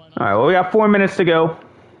trail by 9. Alright, well, we got 4 minutes to go.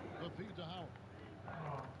 The feed to Howard.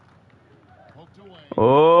 Poked away.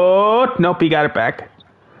 Oh, nope, he got it back.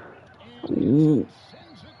 Ooh.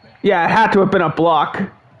 Sends it back Yeah, it had to have been a block. to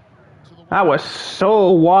the That was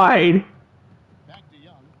so wide. Back to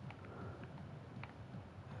Young.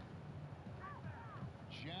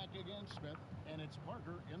 Jack against Smith, and it's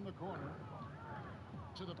Parker in the corner.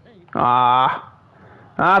 To the paint. Ah,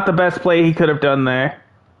 not the best play he could have done there.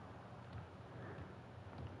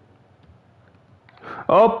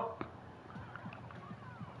 Oh,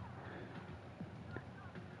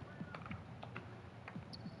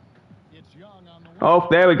 It's Young on the wing. oh,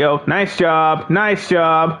 there we go. Nice job. Nice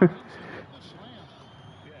job. The slam.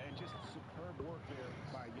 Yeah, and just superb work there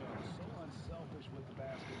by Young. So unselfish with the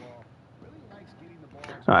basketball. Really likes getting the ball.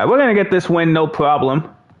 All right, we're gonna get this win, no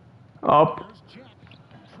problem. Oh, There's Jack.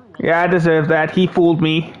 True. yeah, I deserve that. He fooled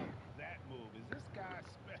me. That move. Is this guy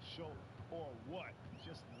special or what?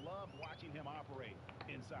 Just love watching him operate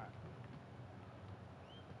inside.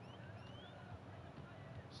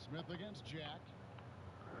 Smith against Jack.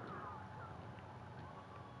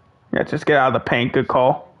 Yeah, just get out of the paint. Good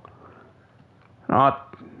call. Oh,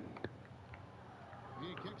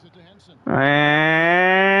 He kicks it to Henson.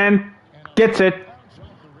 and gets it. Bounce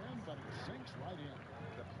off the rim, but it sinks right in.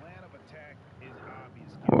 The plan of attack is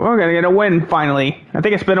obvious. We're gonna get a win finally. I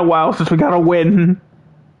think it's been a while since we got a win.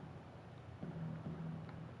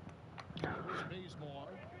 Bazemore.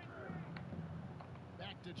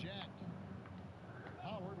 Back to Jack.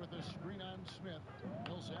 Howard with a screen on Smith.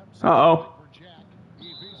 Millsap. Uh-oh. For Jack.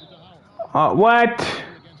 He feeds it to Howard. What?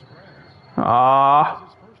 Against Brent. Ah.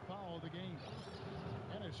 His first foul of the game.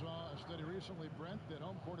 And I saw a study recently, Brent, that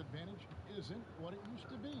home court advantage isn't what it used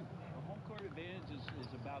to be. The home court advantage is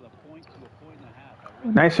about a point to a point and a half. I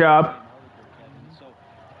read Nice that job. same article, Kevin. So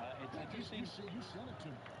I do think You sent it to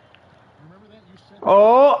me. Remember that? You sent it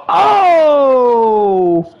Oh,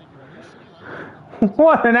 oh!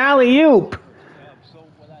 What an alley-oop! so.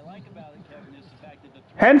 What I like about it, Kevin, is the fact that the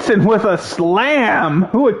three Henson with a slam.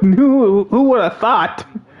 Who would have thought?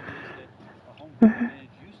 what it is that a home court advantage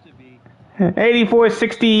used to be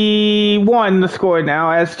 84-61 the score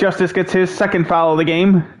now as Justice gets his second foul of the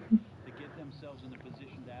game. to get themselves in a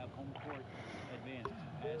position to have home court advantage,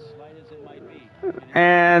 as slight as it might be.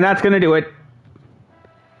 And that's going to do it.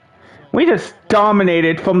 We just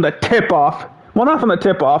dominated from the tip-off. Well, not from the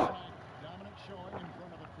tip-off. dominant showing in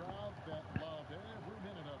front of a crowd that loved every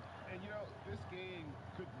minute of it. And you know, this game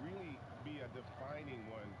could really be a defining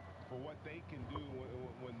one for what they can do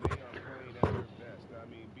when they are playing at their best. I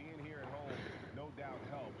mean, being here at home no doubt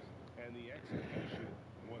helps, and the execution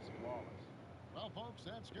was flawless. Well, folks,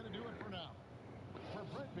 that's going to do it for now. For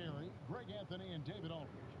Brett Berry, Greg Anthony, and David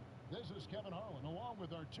Aldridge, this is Kevin Harlan, along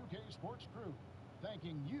with our 2K Sports crew,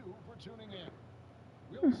 thanking you for tuning in.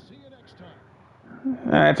 We'll see you next time.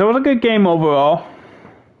 All right, so it was a good game overall.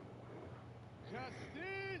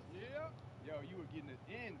 Justice! Yeah. Yo, you were getting it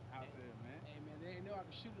in out there, man. Hey, man, they ain't know I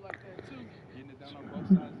could shoot it like that, too. Getting it down on both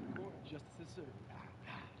sides of the court. Justice is served.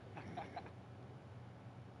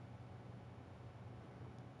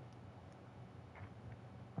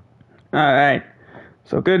 All right,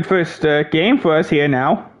 so good first game for us here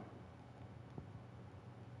now.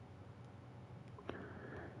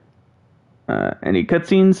 Any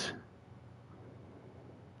cutscenes?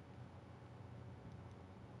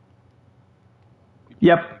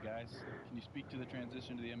 Yep. Guys, can you speak to the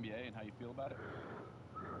transition to the NBA and how you feel about it?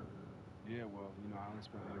 Yeah, well, I only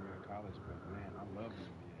spent 1 year in college, but man, I love the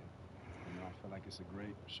NBA. I feel like it's a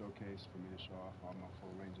great showcase for me to show off all my full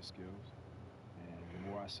range of skills. And the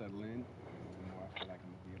more I settle in, the more I feel like I'm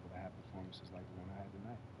going to be able to have performances like the one I had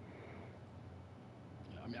tonight.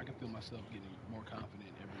 I mean, I can feel myself getting more confident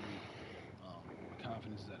every week. My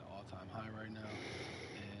confidence is at an all-time high right now.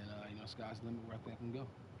 And, sky's the limit where I think I can go.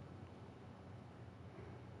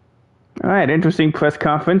 All right, interesting press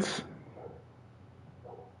conference.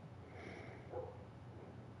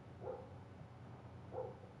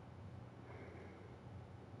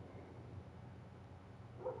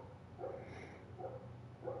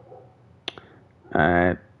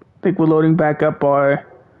 I think we're loading back up our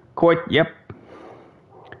court. Yep.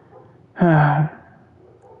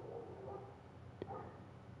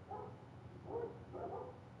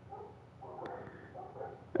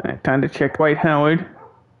 Alright, time to check Dwight Howard.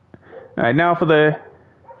 Alright, now for the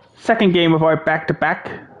second game of our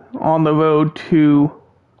back-to-back on the road to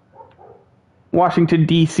Washington,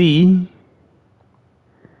 D.C.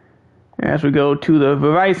 As we go to the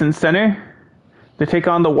Verizon Center to take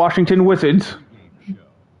on the Washington Wizards.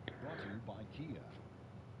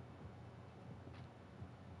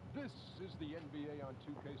 This is the NBA on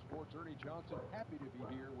 2K Sports. Ernie Johnson, happy to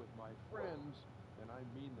be here with my friends, and I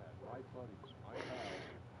mean that, my buddies, my pals,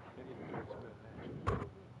 Kenny the Jet Smith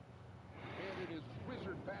and And it is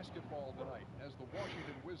Wizard basketball tonight as the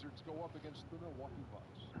Washington Wizards go up against the Milwaukee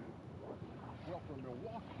Bucks. Well, for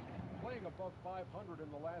Milwaukee, playing above 500 in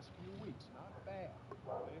the last few weeks, not bad.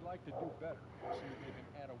 They'd like to do better. We'll see if they can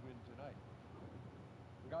add a win tonight.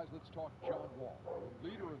 Guys, let's talk John Wall, the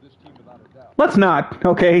leader of this team without a doubt. Let's not,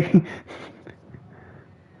 okay?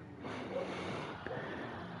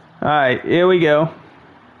 Alright, here we go.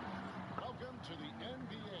 Welcome to the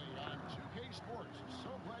NBA on 2K Sports. So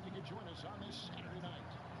glad you could join us on this Saturday night.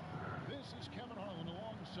 This is Kevin Harlan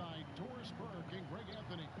alongside Doris Burke and Greg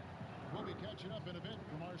Anthony. We'll be catching up in a bit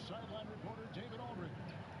from our sideline reporter, David Aldridge.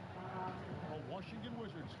 The Washington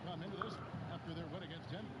Wizards come into this after their win against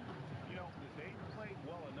Denver. They played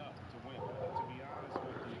well enough to win. To be honest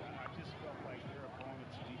with you, I just felt like their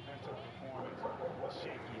opponent's defensive performance was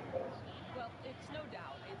shaky at best. Well, it's no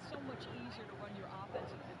doubt. It's so much easier to run your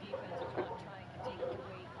offense if the defense is not trying to take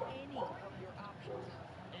away any of your options.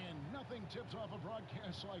 And nothing tips off a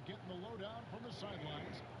broadcast like getting the lowdown from the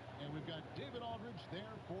sidelines. And we've got David Aldridge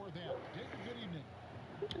there for them. David, good evening.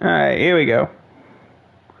 All right, here we go.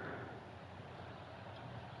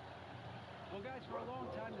 Well, guys, for a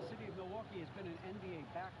long time, the city of Milwaukee has been an NBA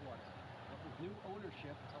backwater. But with new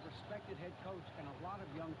ownership, a respected head coach, and a lot of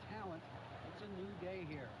young talent, it's a new day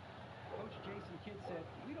here. Coach Jason Kidd said,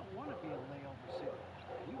 we don't want to be a layover city.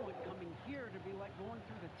 We want coming here to be like going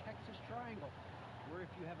through the Texas Triangle, where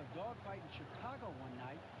if you have a dogfight in Chicago one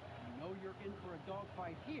night, you know you're in for a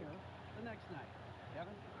dogfight here the next night.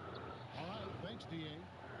 Kevin? All right, thanks, D.A.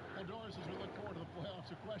 And Doris, as we look forward to the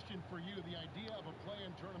playoffs, a question for you. The idea of a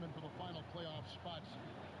play-in tournament for the final playoff spots.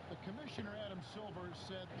 The commissioner, Adam Silver,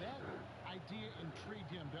 said that idea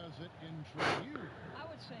intrigued him. Does it intrigue you? I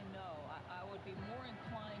would say no. I would be more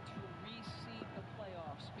inclined to reseed the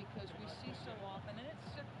playoffs because we see so often, and it's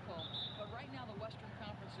cyclical, but right now the Western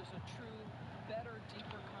Conference is a true, better,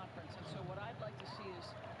 deeper conference. And so what I'd like to see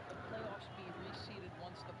is the playoffs be reseeded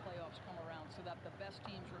once the playoffs come around so that the best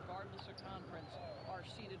teams, regardless of conference, are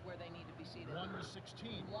seeded where they need to be seeded. 1 to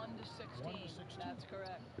 16. 1 to 16. 1 to 16. That's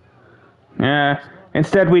correct. Yeah.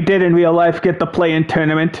 Instead, we did in real life get the play-in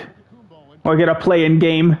tournament. Or get a play-in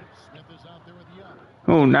game.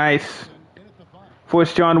 Oh, nice.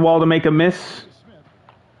 Force John Wall to make a miss.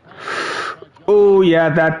 Oh, yeah,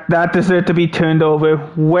 that deserved to be turned over.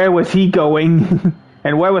 Where was he going?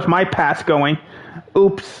 And where was my pass going?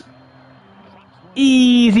 Oops.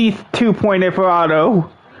 Easy two-pointer for Otto.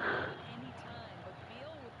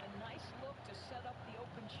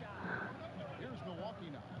 Here's Milwaukee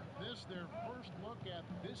now. This their first look at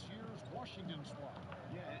this year's Washington squad.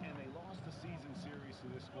 Yeah, and they lost the season series to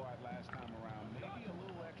this squad last time around. Maybe a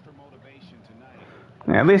little extra motivation tonight.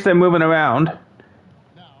 Yeah, at least they're moving around.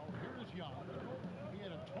 Now, here is Jan. He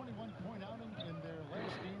had a 21-point outing in their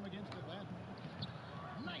last game against Atlanta.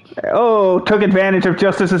 Nice. Oh, took advantage of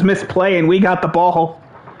Justice's misplay, and we got the ball.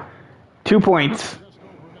 2 points. Just over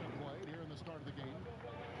a minute played here in the start of the game.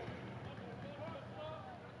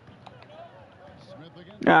 Smith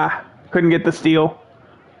again. Couldn't get the steal.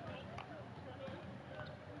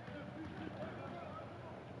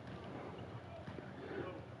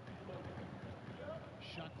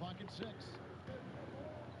 Shot clock at 6.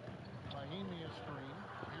 Mahinmi a screen.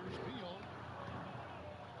 Here's Beal.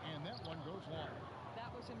 And that one goes long.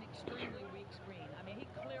 That was an extremely weak screen. I mean, he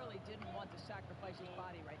clearly didn't want to sacrifice his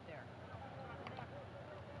body right there.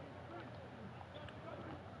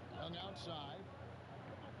 Young outside.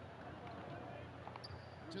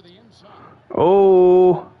 To the inside.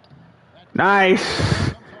 Oh,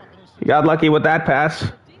 nice. You got lucky with that pass. The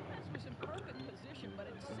defense was in perfect position, but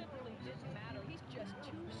it simply didn't matter. He's just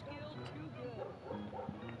too skilled, too good.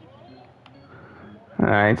 All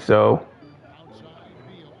right, so Outside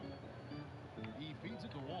Beal. He feeds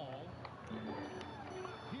it to Wall.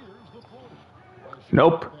 Here's the floater.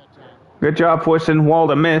 nope. Good job forcing Wall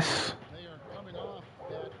to miss. They are coming off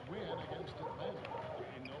that win against Atlanta.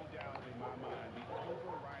 And no doubt in my mind, the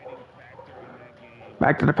overriding factor in that game.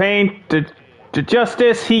 Back to the paint. To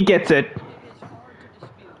Justice. He gets it. It is hard to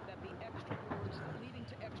dispute that the extra boards leading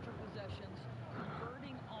to extra possessions,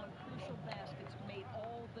 converting on crucial baskets made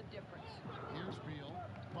all the difference. Here's Beal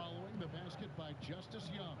following the basket by Justice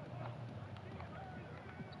Young.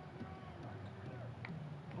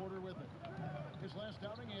 Porter with it. His last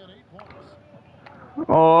outing, he had 8 points.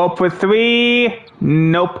 Oh, for 3.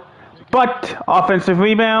 Nope. But offensive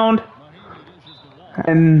rebound.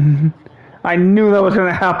 And I knew that was going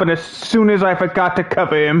to happen as soon as I forgot to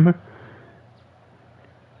cover him.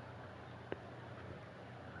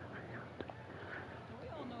 We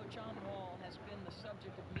all know John Wall has been the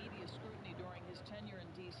subject of media scrutiny during his tenure in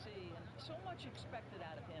D.C., and so much expected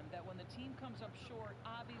out of him that when the team comes up short,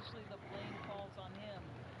 obviously the blame falls on him.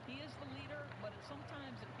 He is the leader, but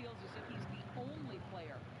sometimes it feels as if he's the only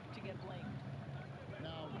player to get blamed.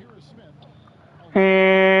 Now, here is Smith.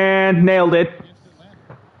 And nailed it.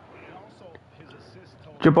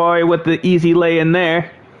 Jabari with the easy lay in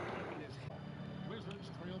there. Wizards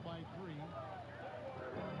trail by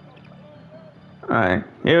 3. Alright,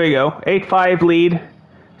 here we go. 8-5 lead.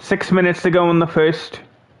 6 minutes to go in the first.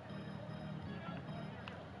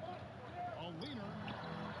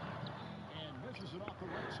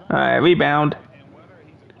 Alright, rebound.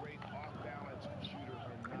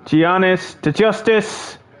 Giannis to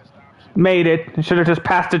Justice. Made it. Should have just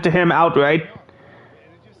passed it to him outright. And it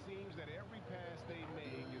just seems that every pass they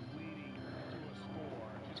make is leading to a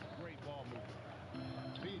score. Just great ball movement.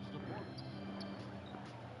 Feeds to Porter.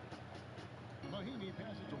 Mahinmi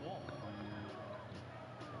passes to Wall.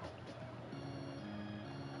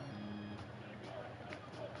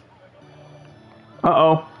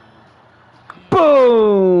 Uh-oh.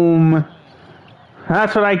 Boom!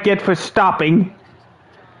 That's what I get for stopping.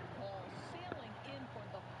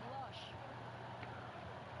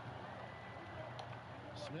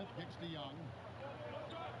 Smith kicks to Young.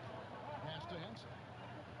 Pass to Henson.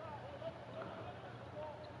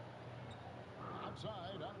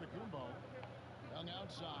 Outside, out of the Kumbo. Young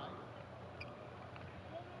outside.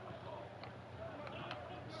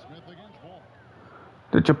 Smith against Wall.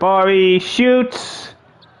 The Jabari shoots.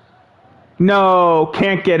 No,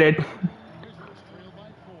 can't get it. Wizards trail by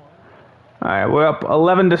 4. Alright, we're up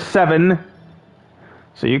 11-7.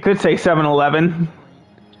 So you could say 7-11.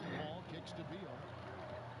 Wall kicks to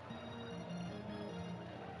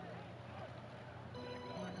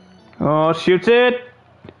Beal. Oh, shoots it.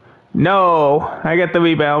 No, I get the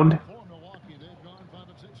rebound. For Milwaukee, they've gone 5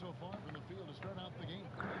 of 6 so far from the field to start out the game.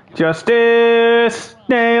 Justice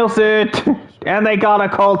nails it. And they gotta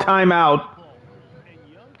call timeout. And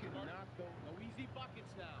Young can knock no easy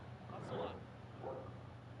buckets now. Hustle up.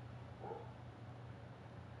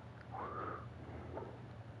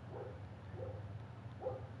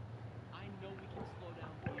 I know we can slow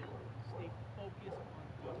down Beal. Stay focused on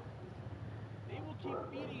defense. They will keep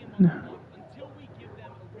feeding him on the block until we give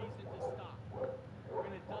them a reason to stop. We're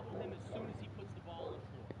going to double him as soon as he puts the ball on the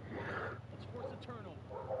floor. Let's force a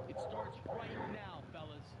turnover. It starts right now,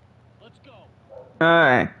 fellas. Let's go.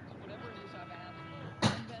 Alright. Whatever it is I've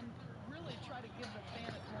asked, and then really try to give the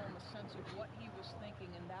fan at home a sense of what he was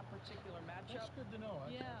thinking in that particular matchup. That's good to know.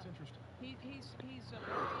 Yeah. That's interesting. He's a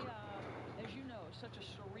very, as you know, such a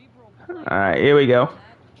cerebral player. Alright, here we go.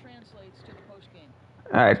 That translates to the postgame.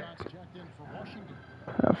 Alright. Shots checked in for Washington.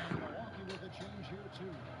 And Milwaukee with a change here,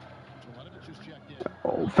 too. Jelinovich just checked in.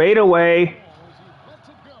 Oh, fade away.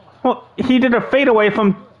 Well, he did a fadeaway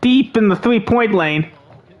from deep in the three-point lane.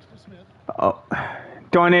 Oh,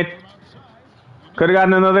 darn it. Could have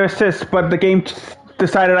gotten another assist, but the game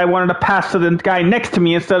decided I wanted to pass to the guy next to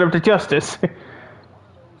me instead of to Justice. Those days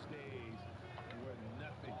where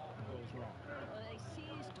nothing goes wrong. Well, they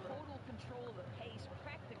seized total control of the pace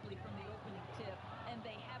practically from the opening tip, and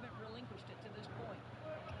they haven't relinquished it to this point.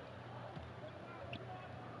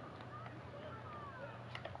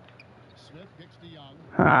 Smith kicks to Young.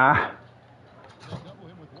 Ah. They double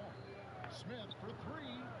him with Wall. Smith for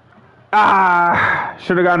three. Ah,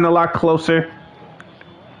 should have gotten a lot closer.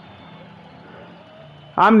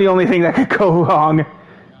 I'm the only thing that could go wrong. Now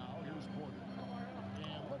here's Porter.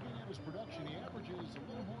 And looking at his production, he averages a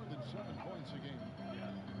little more than 7 points a game.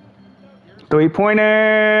 Here's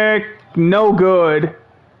 3-pointer, no good.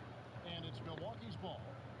 and it's Milwaukee's ball.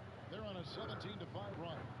 They're on a 17-5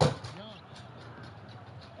 run.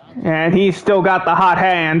 Young. And he's still got the hot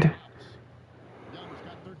hand. Young's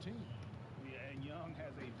got 13. Yeah, and Young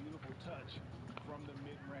has a beautiful touch from the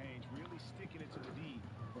mid-range, really sticking it to the D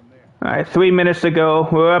from there. All right, 3 minutes to go.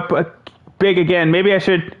 We're up big again. Maybe I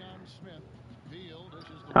should... On Smith. Beal dishes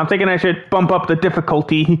the I'm thinking I should bump up the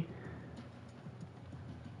difficulty.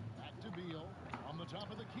 back to Beal on the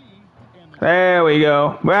top of the key. And the There we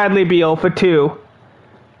go. Bradley Beal for 2.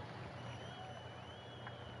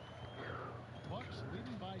 Bucks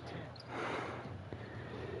leading by 10.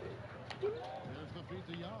 There's the feed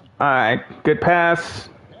to Young. All right, good pass.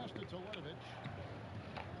 Passed it to Ledovich.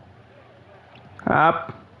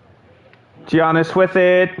 Up. Giannis with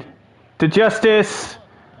it. To Justice.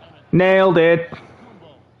 Nailed it.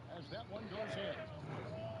 Kumbo as that one goes in.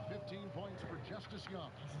 15 points for Justice Young.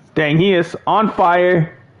 Dang, he is on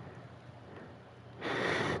fire.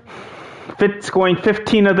 Scoring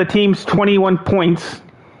 15 of the team's 21 points.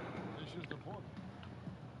 Dishes to Porter.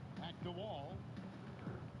 Back to Wall.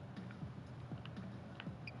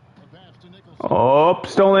 The pass to Nicholson. Oh,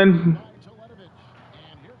 stolen. By to Ledovich.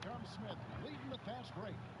 And here comes Smith leading the fast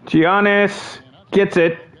break. Giannis gets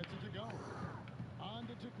it. Gets it to go. On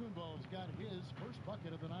to Kumbo's got his first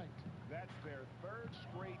bucket of the night. That's their third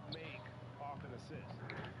straight make off an assist.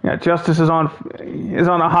 Yeah, Justice is on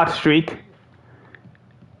a hot streak.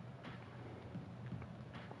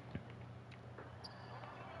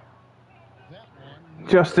 That one.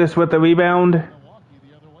 Justice with the rebound. Milwaukee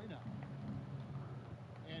the other way now.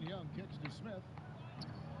 And Young kicks to Smith.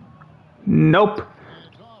 Nope. And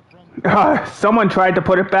it's off from Someone tried to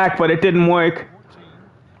put it back, but it didn't work. 14.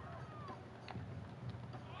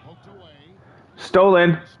 Poked away.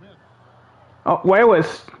 Stolen. Smith Oh, where was...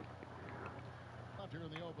 left here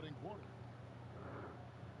in the opening quarter.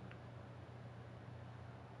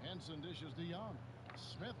 Henson dishes to Young.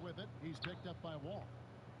 Smith with it. He's picked up by Wall.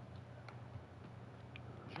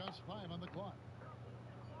 Just 5 on the clock.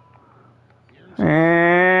 Here's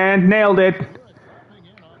And nailed it. good dropping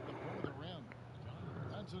in off the further rim.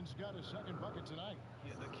 Henson's got his second bucket tonight.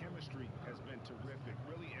 Yeah, the chemistry has been terrific.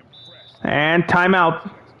 Really impressed. And timeout.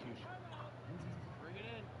 Execution. Bring it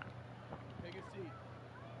in. Take a seat.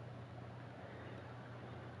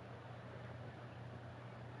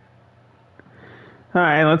 All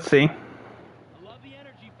right, let's see. I love the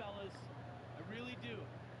energy, fellas. I really do.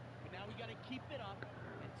 But now we got to keep it up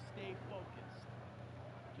and stay focused.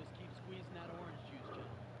 Just keep squeezing that orange juice,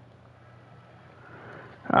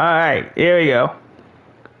 John. All right, here we go.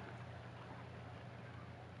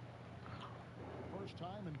 First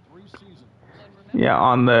time in 3 seasons. Yeah,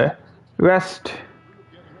 on the rest. Getting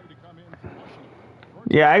ready to come in for Washington.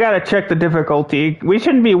 Yeah, I gotta check the difficulty. We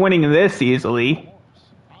shouldn't be winning this easily.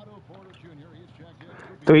 Otto Porter Jr. He's checked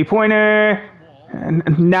in. 3-pointer.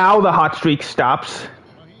 And now the hot streak stops.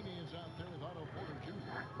 Mahaney is out there with Otto Porter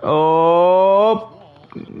Jr. Oh,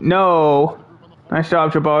 no. Nice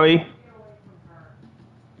job, Jabari.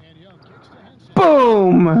 And Young kicks to Henson.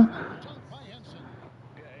 Boom! Dunked by Henson.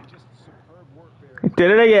 Yeah, and just superb work there. It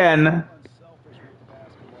did it again. Unselfish with the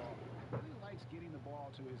basketball. Really likes getting the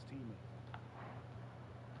ball to his teammates.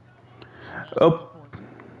 Oh,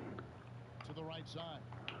 To the right side.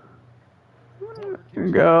 here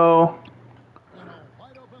we go. And a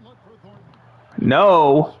wide open look for Thornton.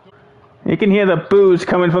 No. You can hear the boos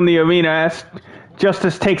coming from the arena as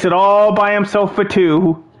Justice takes it all by himself for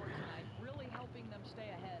 2. Really helping them stay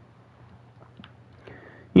ahead.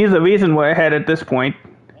 He's the reason we're ahead at this point.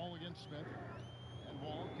 Wall against Smith. And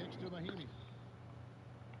Wall kicks to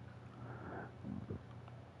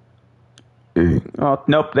Mahaney. Oh,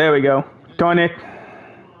 nope, there we go. Darn it.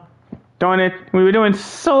 Darn it. We were doing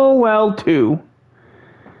so well, too.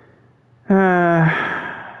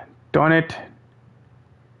 Darn it.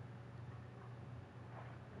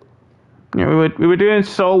 Yeah, we were doing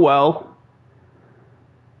so well.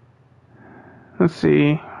 Let's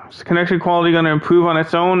see. Is the connection quality going to improve on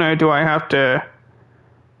its own, or do I have to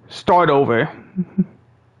start over?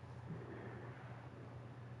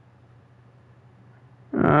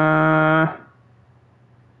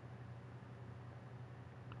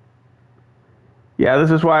 Yeah,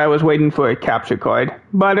 this is why I was waiting for a capture card.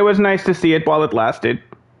 But it was nice to see it while it lasted.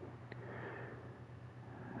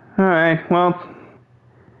 Alright, well,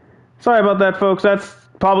 sorry about that, folks. That's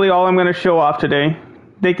probably all I'm going to show off today.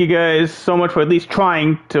 thank you guys so much for at least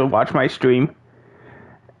trying to watch my stream.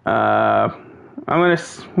 We're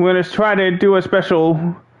gonna try to do a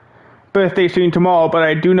special birthday stream tomorrow, but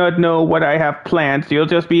I do not know what I have planned. So you'll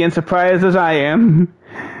just be as surprised as I am.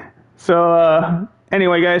 So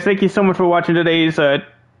anyway, guys, thank you so much for watching today's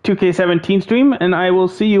 2K17 stream, and I will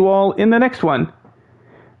see you all in the next one,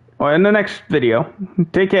 or in the next video.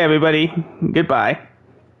 Take care, everybody. Goodbye.